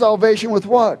own salvation with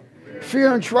what?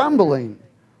 Fear and trembling.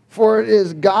 For it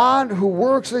is God who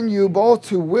works in you both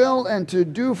to will and to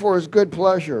do for his good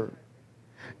pleasure.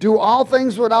 Do all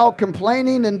things without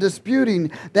complaining and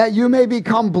disputing, that you may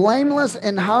become blameless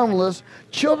and harmless,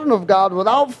 children of God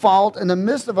without fault in the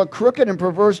midst of a crooked and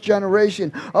perverse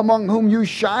generation, among whom you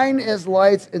shine as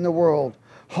lights in the world,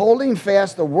 holding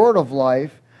fast the word of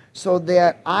life, so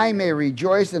that I may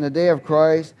rejoice in the day of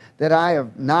Christ, that I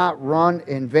have not run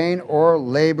in vain or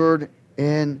labored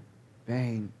in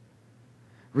vain.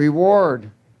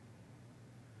 Reward.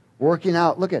 Working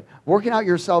out. Look at, working out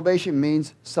your salvation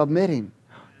means submitting.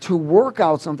 To work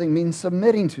out something means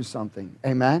submitting to something.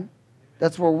 Amen?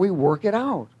 That's where we work it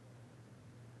out.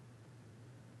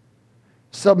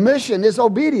 Submission is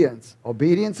obedience.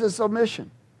 Obedience is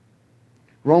submission.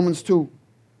 Romans 2.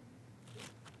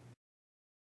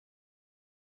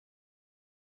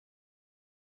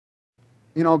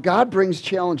 You know, God brings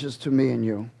challenges to me and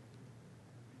you.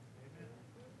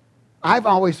 I've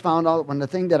always found out when the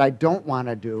thing that I don't want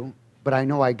to do, but I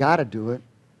know I got to do it,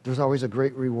 there's always a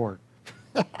great reward.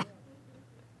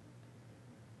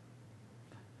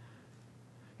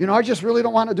 You know, I just really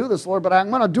don't want to do this, Lord, but I'm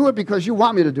going to do it because you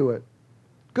want me to do it.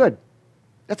 Good.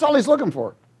 That's all he's looking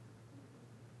for.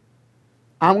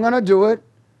 I'm going to do it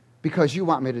because you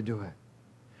want me to do it.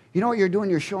 You know what you're doing?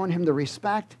 You're showing him the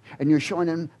respect, and you're showing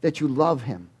him that you love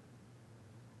him.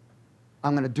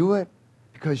 I'm going to do it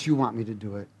because you want me to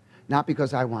do it, not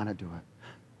because I want to do it.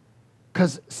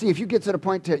 Because, see, if you get to the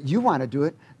point that you want to do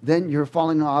it, then you're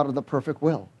falling out of the perfect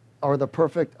will or the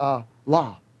perfect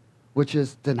law, which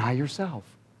is deny yourself.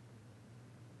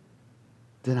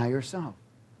 Deny yourself.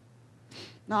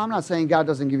 Now, I'm not saying God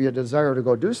doesn't give you a desire to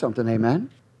go do something, amen?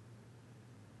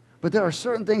 But there are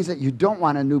certain things that you don't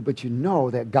want to do, but you know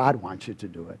that God wants you to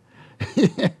do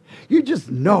it. You just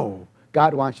know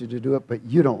God wants you to do it, but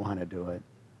you don't want to do it.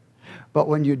 But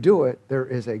when you do it, there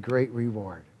is a great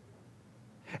reward.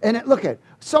 And look at,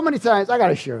 so many times, I got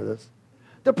to share this.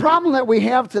 The problem that we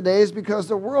have today is because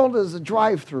the world is a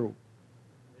drive-through.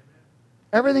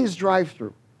 Everything's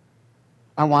drive-through.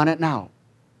 I want it now.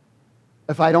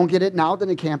 If I don't get it now, then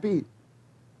it can't be.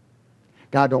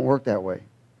 God don't work that way.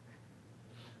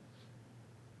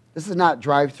 This is not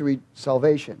drive-through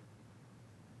salvation.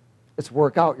 It's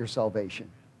work out your salvation.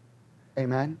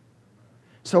 Amen?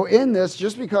 So in this,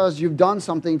 just because you've done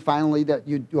something finally that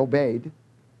you obeyed,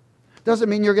 doesn't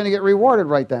mean you're going to get rewarded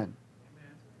right then.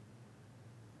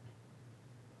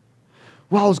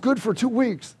 Well, it was good for 2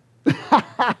 weeks.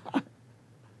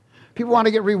 People want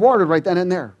to get rewarded right then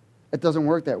and there. It doesn't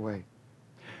work that way.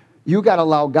 You got to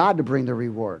allow God to bring the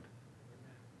reward.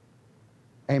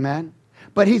 Amen?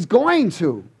 But he's going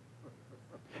to.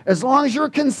 As long as you're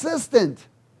consistent.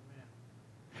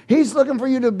 He's looking for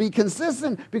you to be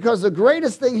consistent because the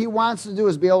greatest thing he wants to do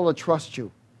is be able to trust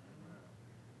you.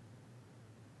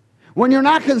 When you're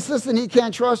not consistent, he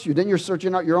can't trust you. Then you're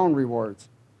searching out your own rewards.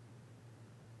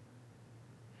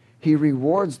 He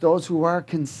rewards those who are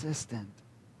consistent.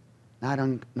 not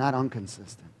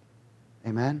inconsistent.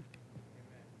 Amen?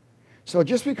 So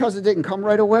just because it didn't come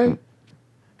right away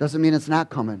doesn't mean it's not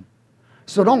coming.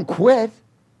 So don't quit.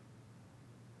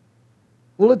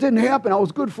 Well, it didn't happen. I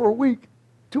was good for a week,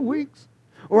 2 weeks.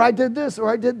 Or I did this, or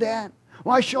I did that.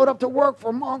 Well, I showed up to work for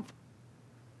a month.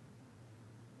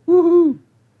 Woohoo!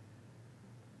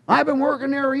 I've been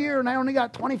working there a year and I only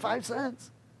got 25 cents.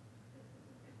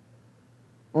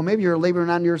 Well, maybe you're laboring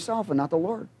on yourself and not the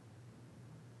Lord.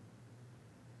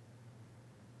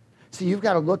 See, you've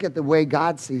got to look at the way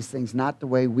God sees things, not the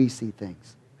way we see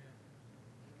things.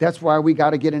 That's why we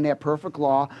got to get in that perfect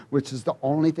law, which is the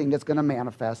only thing that's going to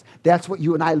manifest. That's what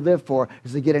you and I live for,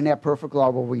 is to get in that perfect law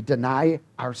where we deny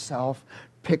ourselves,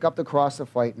 pick up the cross to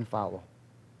fight, and follow.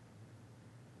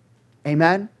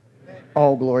 Amen? Amen.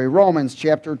 Oh, glory. Romans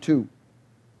chapter 2.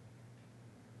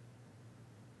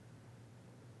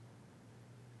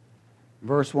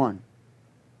 Verse 1.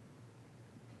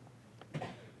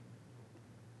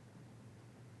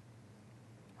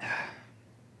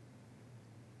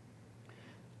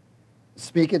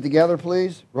 Speak it together,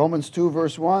 please. Romans 2,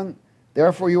 verse 1.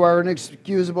 Therefore you are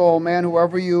inexcusable, O man,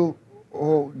 whoever you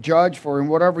judge, for in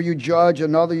whatever you judge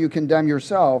another, you condemn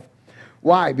yourself.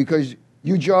 Why? Because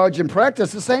you judge and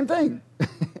practice the same thing. Do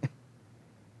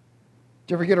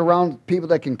you ever get around people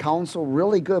that can counsel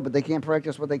really good, but they can't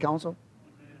practice what they counsel?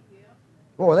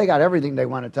 Oh, they got everything they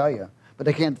want to tell you, but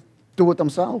they can't do it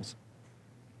themselves.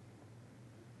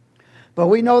 But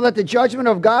we know that the judgment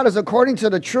of God is according to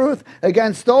the truth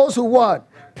against those who what?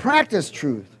 Practice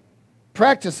truth.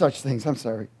 Practice such things, I'm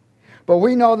sorry. But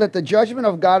we know that the judgment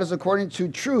of God is according to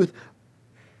truth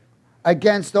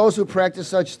against those who practice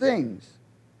such things.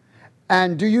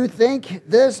 And do you think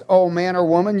this, O man or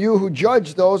woman, you who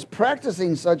judge those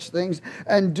practicing such things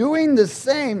and doing the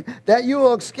same, that you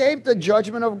will escape the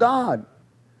judgment of God?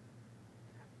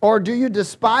 Or do you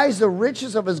despise the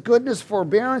riches of his goodness,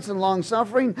 forbearance, and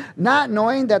long-suffering, not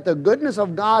knowing that the goodness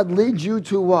of God leads you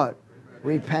to what?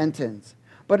 Repentance.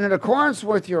 But in accordance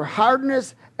with your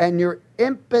hardness and your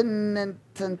impenitent.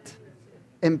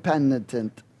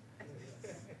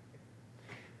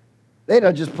 They'd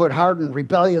have just put hardened,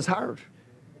 rebellious heart.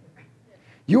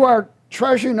 You are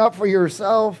treasuring up for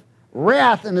yourself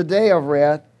wrath in the day of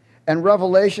wrath and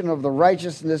revelation of the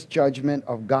righteousness judgment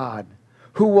of God,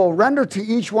 who will render to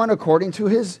each one according to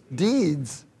his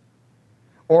deeds,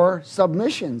 or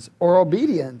submissions, or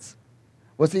obedience.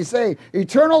 What's he say?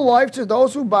 Eternal life to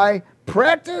those who by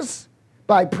practice,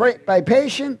 by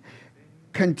patience,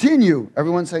 continue.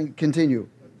 Everyone say continue.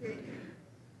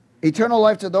 Eternal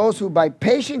life to those who by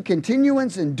patient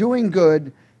continuance in doing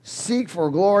good seek for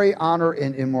glory, honor,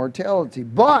 and immortality.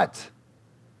 But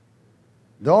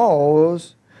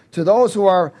to those who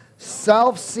are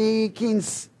self-seeking,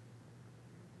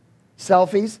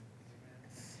 selfies,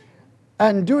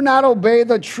 and do not obey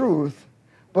the truth,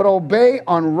 but obey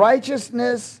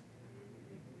unrighteousness,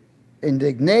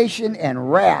 indignation,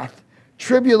 and wrath,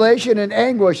 tribulation and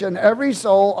anguish in every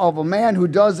soul of a man who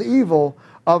does evil,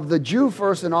 of the Jew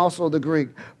first and also the Greek.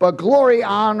 But glory,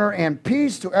 honor, and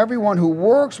peace to everyone who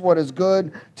works what is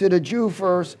good, to the Jew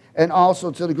first and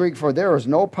also to the Greek, for there is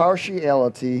no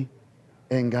partiality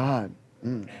in God.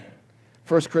 1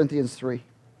 Corinthians 3.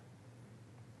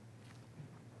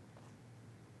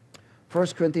 1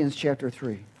 Corinthians chapter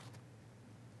 3.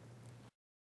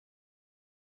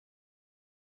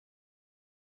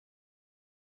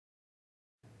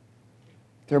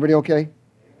 Is everybody okay?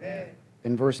 Amen.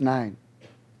 In verse 9.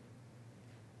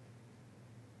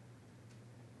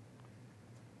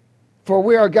 For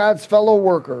we are God's fellow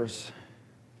workers.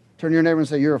 Turn to your neighbor and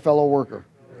say, you're a fellow worker.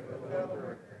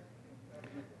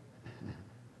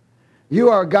 You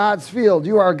are God's field.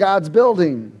 You are God's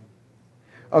building.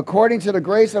 According to the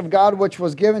grace of God which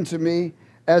was given to me,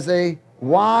 as a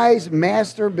wise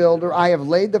master builder, I have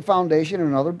laid the foundation and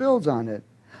another builds on it.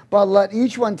 But let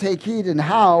each one take heed in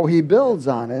how he builds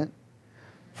on it.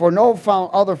 For no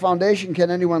other foundation can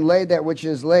anyone lay that which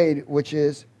is laid, which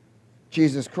is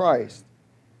Jesus Christ.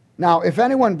 Now, if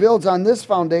anyone builds on this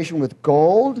foundation with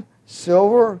gold,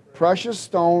 silver, precious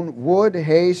stone, wood,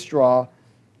 hay, straw,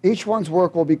 each one's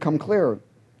work will become clearer.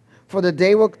 For the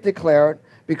day will declare it,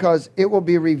 because it will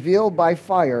be revealed by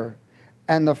fire,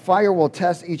 and the fire will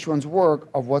test each one's work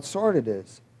of what sort it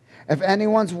is. If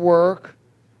anyone's work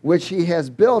which he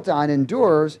has built on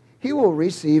endures, he will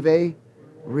receive a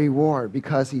reward,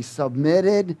 because he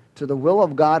submitted to the will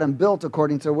of God and built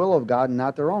according to the will of God and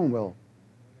not their own will.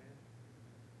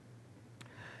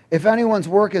 If anyone's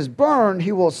work is burned,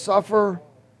 he will suffer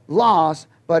loss,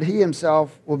 but he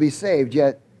himself will be saved,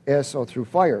 yet as so through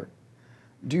fire.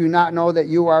 Do you not know that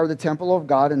you are the temple of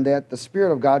God and that the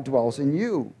Spirit of God dwells in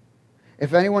you?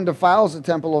 If anyone defiles the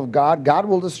temple of God, God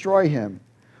will destroy him.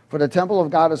 For the temple of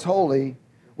God is holy,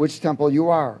 which temple you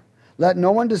are. Let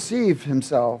no one deceive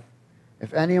himself.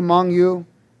 If any among you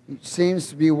seems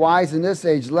to be wise in this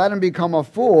age, let him become a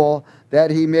fool, that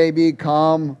he may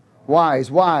become wise.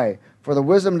 Why? For the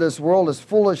wisdom of this world is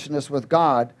foolishness with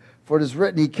God. For it is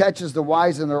written, he catches the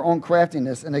wise in their own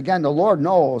craftiness. And again, the Lord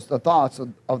knows the thoughts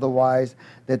of the wise,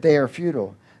 that they are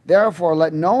futile. Therefore,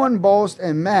 let no one boast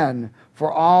in men,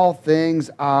 for all things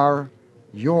are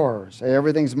yours. Say,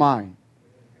 everything's mine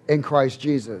in Christ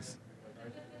Jesus.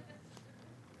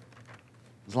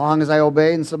 As long as I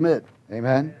obey and submit.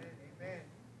 Amen.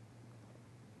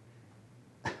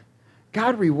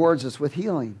 God rewards us with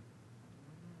healing.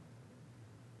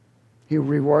 He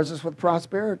rewards us with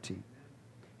prosperity.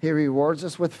 He rewards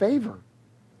us with favor.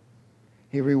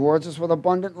 He rewards us with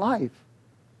abundant life.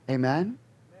 Amen?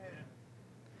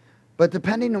 But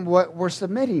depending on what we're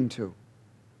submitting to,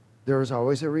 there is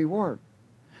always a reward.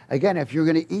 Again, if you're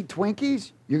going to eat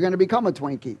Twinkies, you're going to become a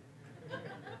Twinkie.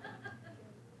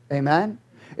 Amen?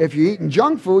 If you're eating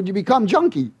junk food, you become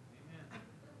junky.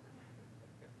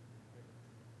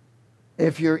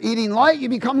 If you're eating light, you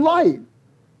become light.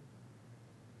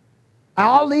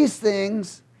 All these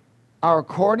things are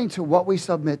according to what we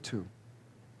submit to.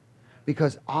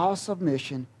 Because all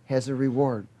submission has a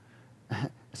reward.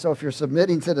 So if you're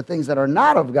submitting to the things that are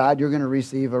not of God, you're going to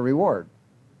receive a reward.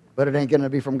 But it ain't going to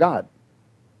be from God.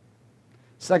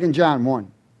 2 John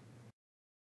 1.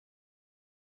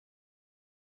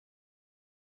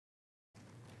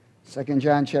 Second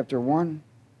John chapter 1.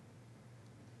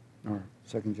 Or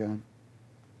 2 John.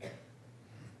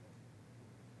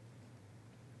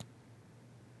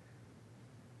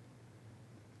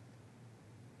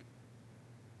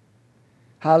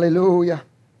 Hallelujah.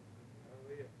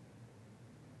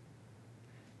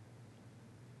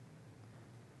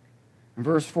 In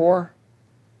verse 4,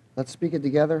 let's speak it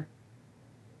together.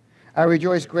 I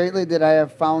rejoice greatly that I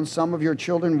have found some of your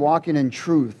children walking in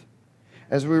truth,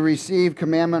 as we receive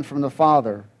commandment from the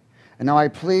Father. And now I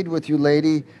plead with you,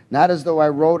 lady, not as though I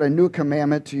wrote a new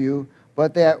commandment to you,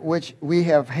 but that which we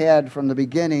have had from the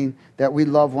beginning, that we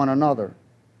love one another.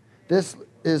 This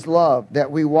is love,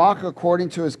 that we walk according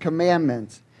to his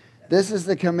commandments. This is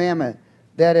the commandment,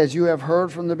 that as you have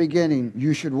heard from the beginning,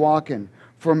 you should walk in.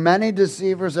 For many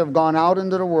deceivers have gone out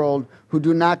into the world who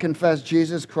do not confess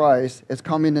Jesus Christ as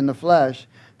coming in the flesh.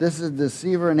 This is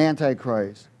deceiver and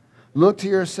antichrist. Look to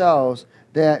yourselves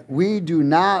that we do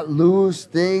not lose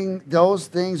those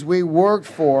things we worked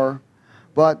for,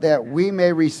 but that we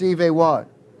may receive a what?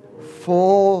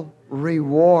 Full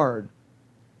reward.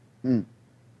 If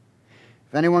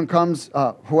anyone comes,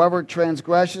 whoever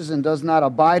transgresses and does not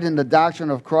abide in the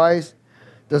doctrine of Christ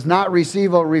does not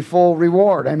receive a full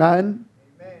reward. Amen?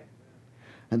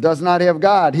 And does not have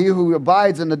God. He who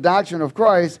abides in the doctrine of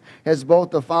Christ has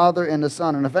both the Father and the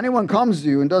Son. And if anyone comes to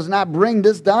you and does not bring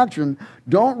this doctrine,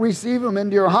 don't receive him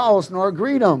into your house nor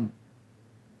greet him.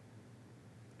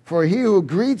 For he who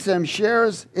greets him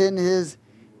shares in his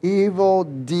evil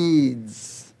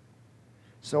deeds.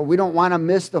 So we don't want to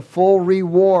miss the full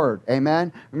reward.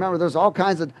 Amen? Remember,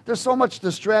 there's so much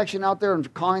distraction out there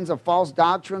and kinds of false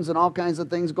doctrines and all kinds of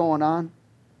things going on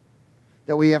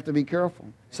that we have to be careful.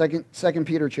 Second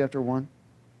Peter chapter 1.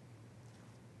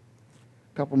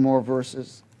 A couple more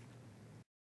verses.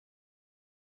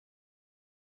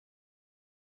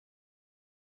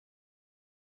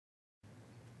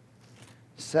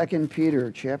 Second Peter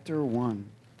chapter 1.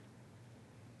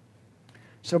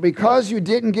 So because you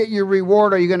didn't get your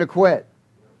reward, are you going to quit?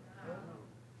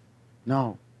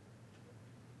 No.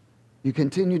 You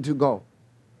continue to go.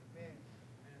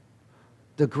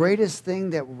 The greatest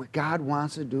thing that God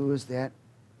wants to do is that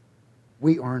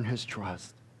we earn his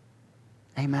trust.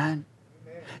 Amen?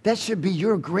 Amen. That should be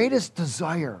your greatest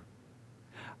desire.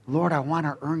 Lord, I want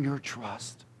to earn your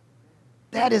trust.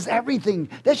 That is everything.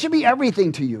 That should be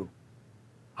everything to you.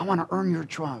 I want to earn your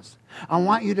trust. I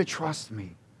want you to trust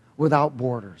me without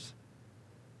borders.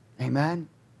 Amen? Amen.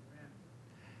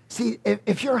 See,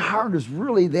 if your heart is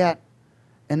really that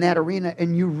in that arena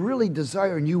and you really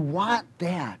desire and you want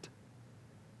that,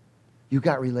 you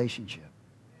got relationship.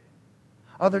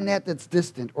 Other than that, that's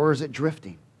distant, or is it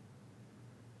drifting?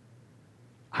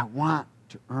 I want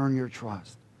to earn your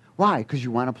trust. Why? Because you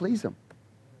want to please him.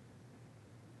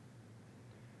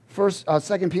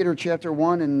 2 Peter chapter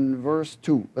 1 and verse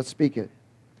 2. Let's speak it.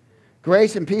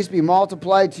 Grace and peace be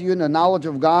multiplied to you in the knowledge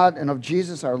of God and of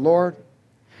Jesus our Lord,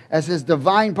 as his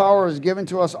divine power has given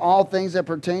to us all things that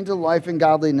pertain to life and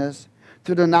godliness,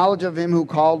 to the knowledge of him who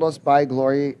called us by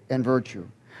glory and virtue,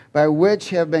 by which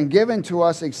have been given to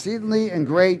us exceedingly and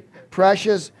great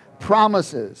precious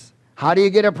promises. How do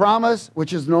you get a promise,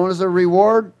 which is known as a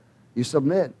reward? You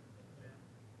submit.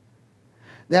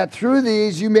 That through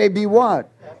these you may be what?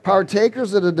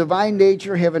 Partakers of the divine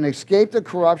nature, having escaped the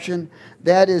corruption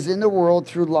that is in the world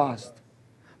through lust.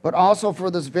 But also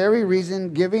for this very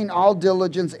reason, giving all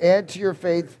diligence, add to your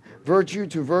faith virtue,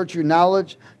 to virtue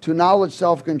knowledge, to knowledge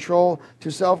self-control,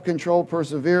 to self-control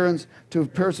perseverance, to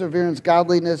perseverance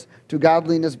godliness, to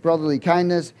godliness brotherly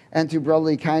kindness, and to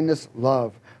brotherly kindness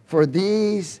love. For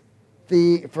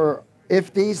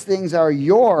if these things are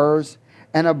yours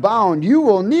and abound, you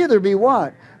will neither be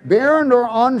what? Barren nor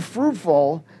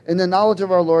unfruitful in the knowledge of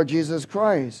our Lord Jesus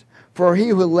Christ. For he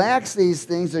who lacks these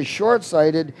things is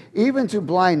short-sighted, even to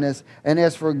blindness, and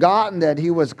has forgotten that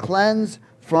he was cleansed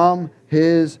from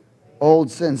his old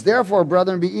sins. Therefore,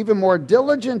 brethren, be even more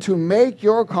diligent to make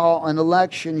your call and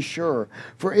election sure.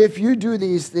 For if you do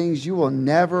these things, you will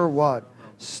never what?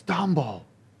 Stumble.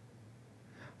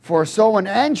 For so an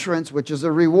entrance, which is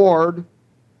a reward,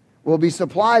 will be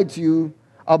supplied to you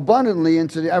abundantly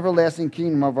into the everlasting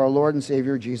kingdom of our Lord and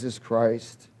Savior Jesus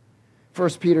Christ. 1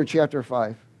 Peter chapter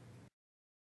 5.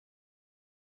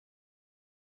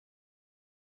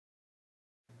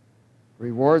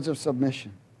 Rewards of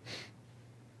submission.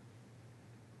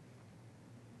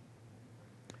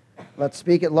 Let's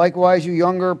speak it. Likewise, you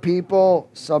younger people,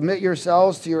 submit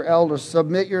yourselves to your elders.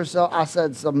 Submit yourself. I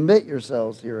said submit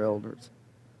yourselves to your elders.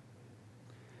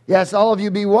 Yes, all of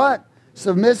you be what?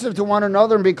 Submissive to one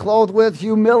another and be clothed with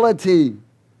humility.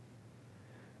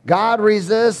 God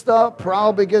resists the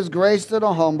proud, but gives grace to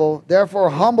the humble. Therefore,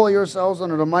 humble yourselves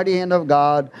under the mighty hand of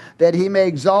God, that he may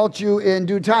exalt you in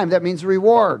due time. That means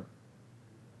reward.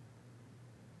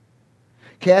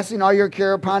 Casting all your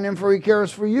care upon him, for he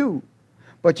cares for you.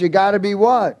 But you got to be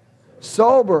what?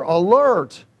 Sober,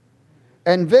 alert,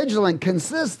 and vigilant,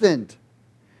 consistent.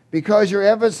 Because your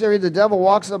adversary, the devil,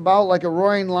 walks about like a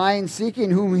roaring lion,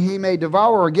 seeking whom he may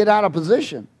devour or get out of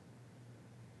position.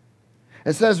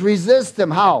 It says, resist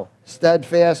him. How?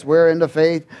 Steadfast, wherein the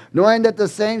faith, knowing that the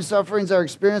same sufferings are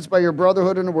experienced by your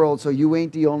brotherhood in the world, so you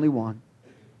ain't the only one.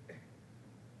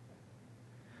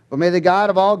 But may the God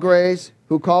of all grace,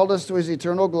 who called us to his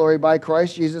eternal glory by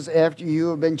Christ Jesus, after you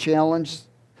have been challenged,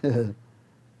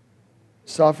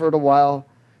 suffered a while,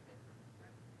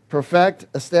 perfect,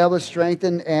 establish,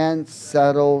 strengthen, and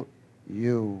settle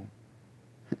you.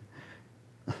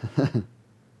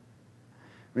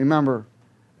 Remember,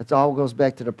 it all goes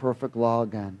back to the perfect law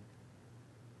again.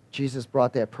 Jesus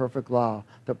brought that perfect law,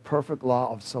 the perfect law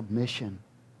of submission.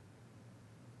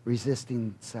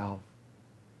 Resisting self.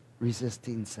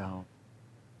 Resisting self.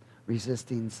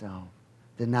 Resisting self.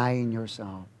 Denying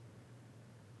yourself.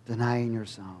 Denying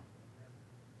yourself.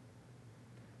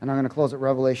 And I'm going to close at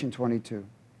Revelation 22.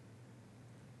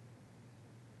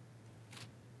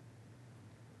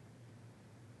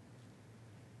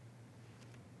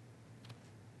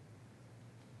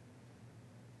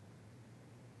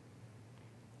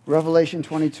 Revelation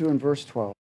 22 and verse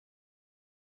 12.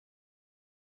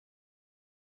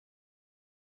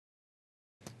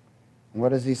 What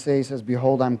does he say? He says,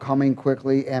 behold, I'm coming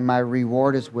quickly, and my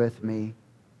reward is with me,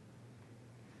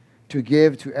 to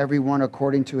give to everyone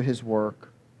according to his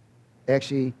work.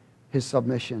 Actually, his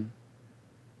submission.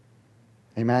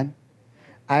 Amen?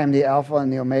 I am the Alpha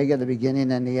and the Omega, the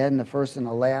beginning and the end, the first and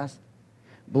the last.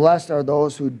 Blessed are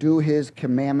those who do his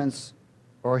commandments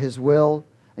or his will.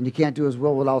 And you can't do his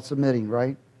will without submitting,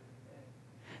 right?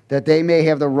 That they may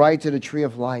have the right to the tree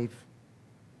of life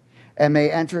and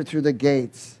may enter through the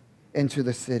gates into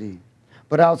the city.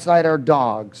 But outside are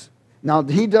dogs. Now,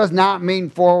 he does not mean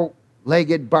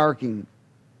four-legged barking.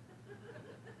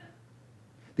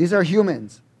 These are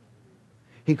humans.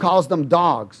 He calls them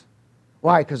dogs.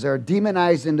 Why? Because they're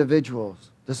demonized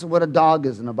individuals. This is what a dog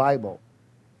is in the Bible.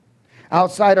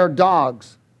 Outside are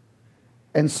dogs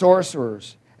and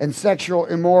sorcerers and sexual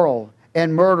immoral,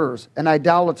 and murderers, and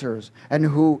idolaters, and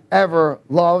whoever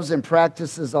loves and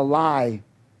practices a lie.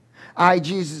 I,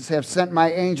 Jesus, have sent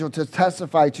my angel to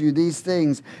testify to you these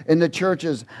things in the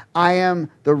churches. I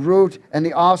am the root and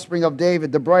the offspring of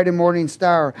David, the bright and morning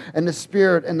star, and the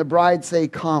Spirit and the bride say,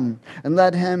 come. And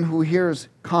let him who hears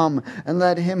come, and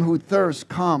let him who thirsts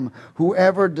come.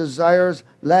 Whoever desires,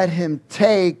 let him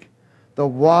take the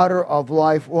water of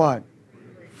life, what?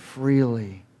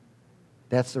 Freely.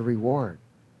 That's the reward.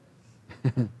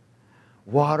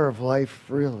 Water of life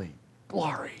freely.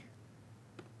 Glory.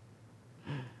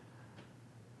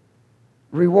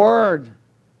 Reward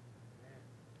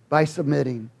by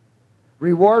submitting.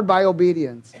 Reward by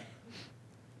obedience.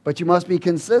 But you must be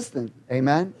consistent.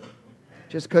 Amen?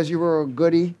 Just because you were a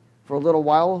goodie for a little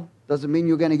while doesn't mean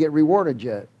you're going to get rewarded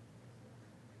yet.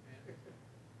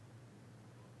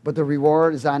 but the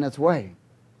reward is on its way.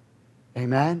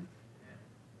 Amen?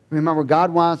 Remember,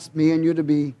 God wants me and you to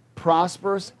be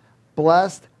prosperous,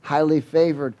 blessed, highly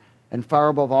favored, and far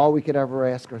above all we could ever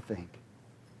ask or think.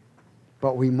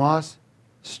 But we must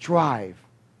strive,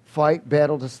 fight,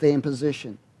 battle to stay in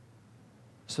position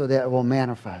so that it will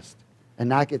manifest and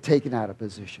not get taken out of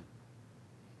position.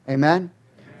 Amen?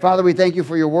 Father, we thank you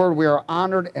for your word. We are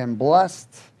honored and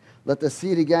blessed. Let the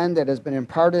seed again that has been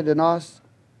imparted in us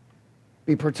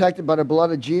be protected by the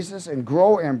blood of Jesus and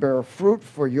grow and bear fruit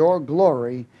for your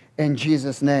glory in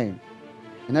Jesus' name.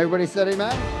 And everybody said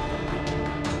amen?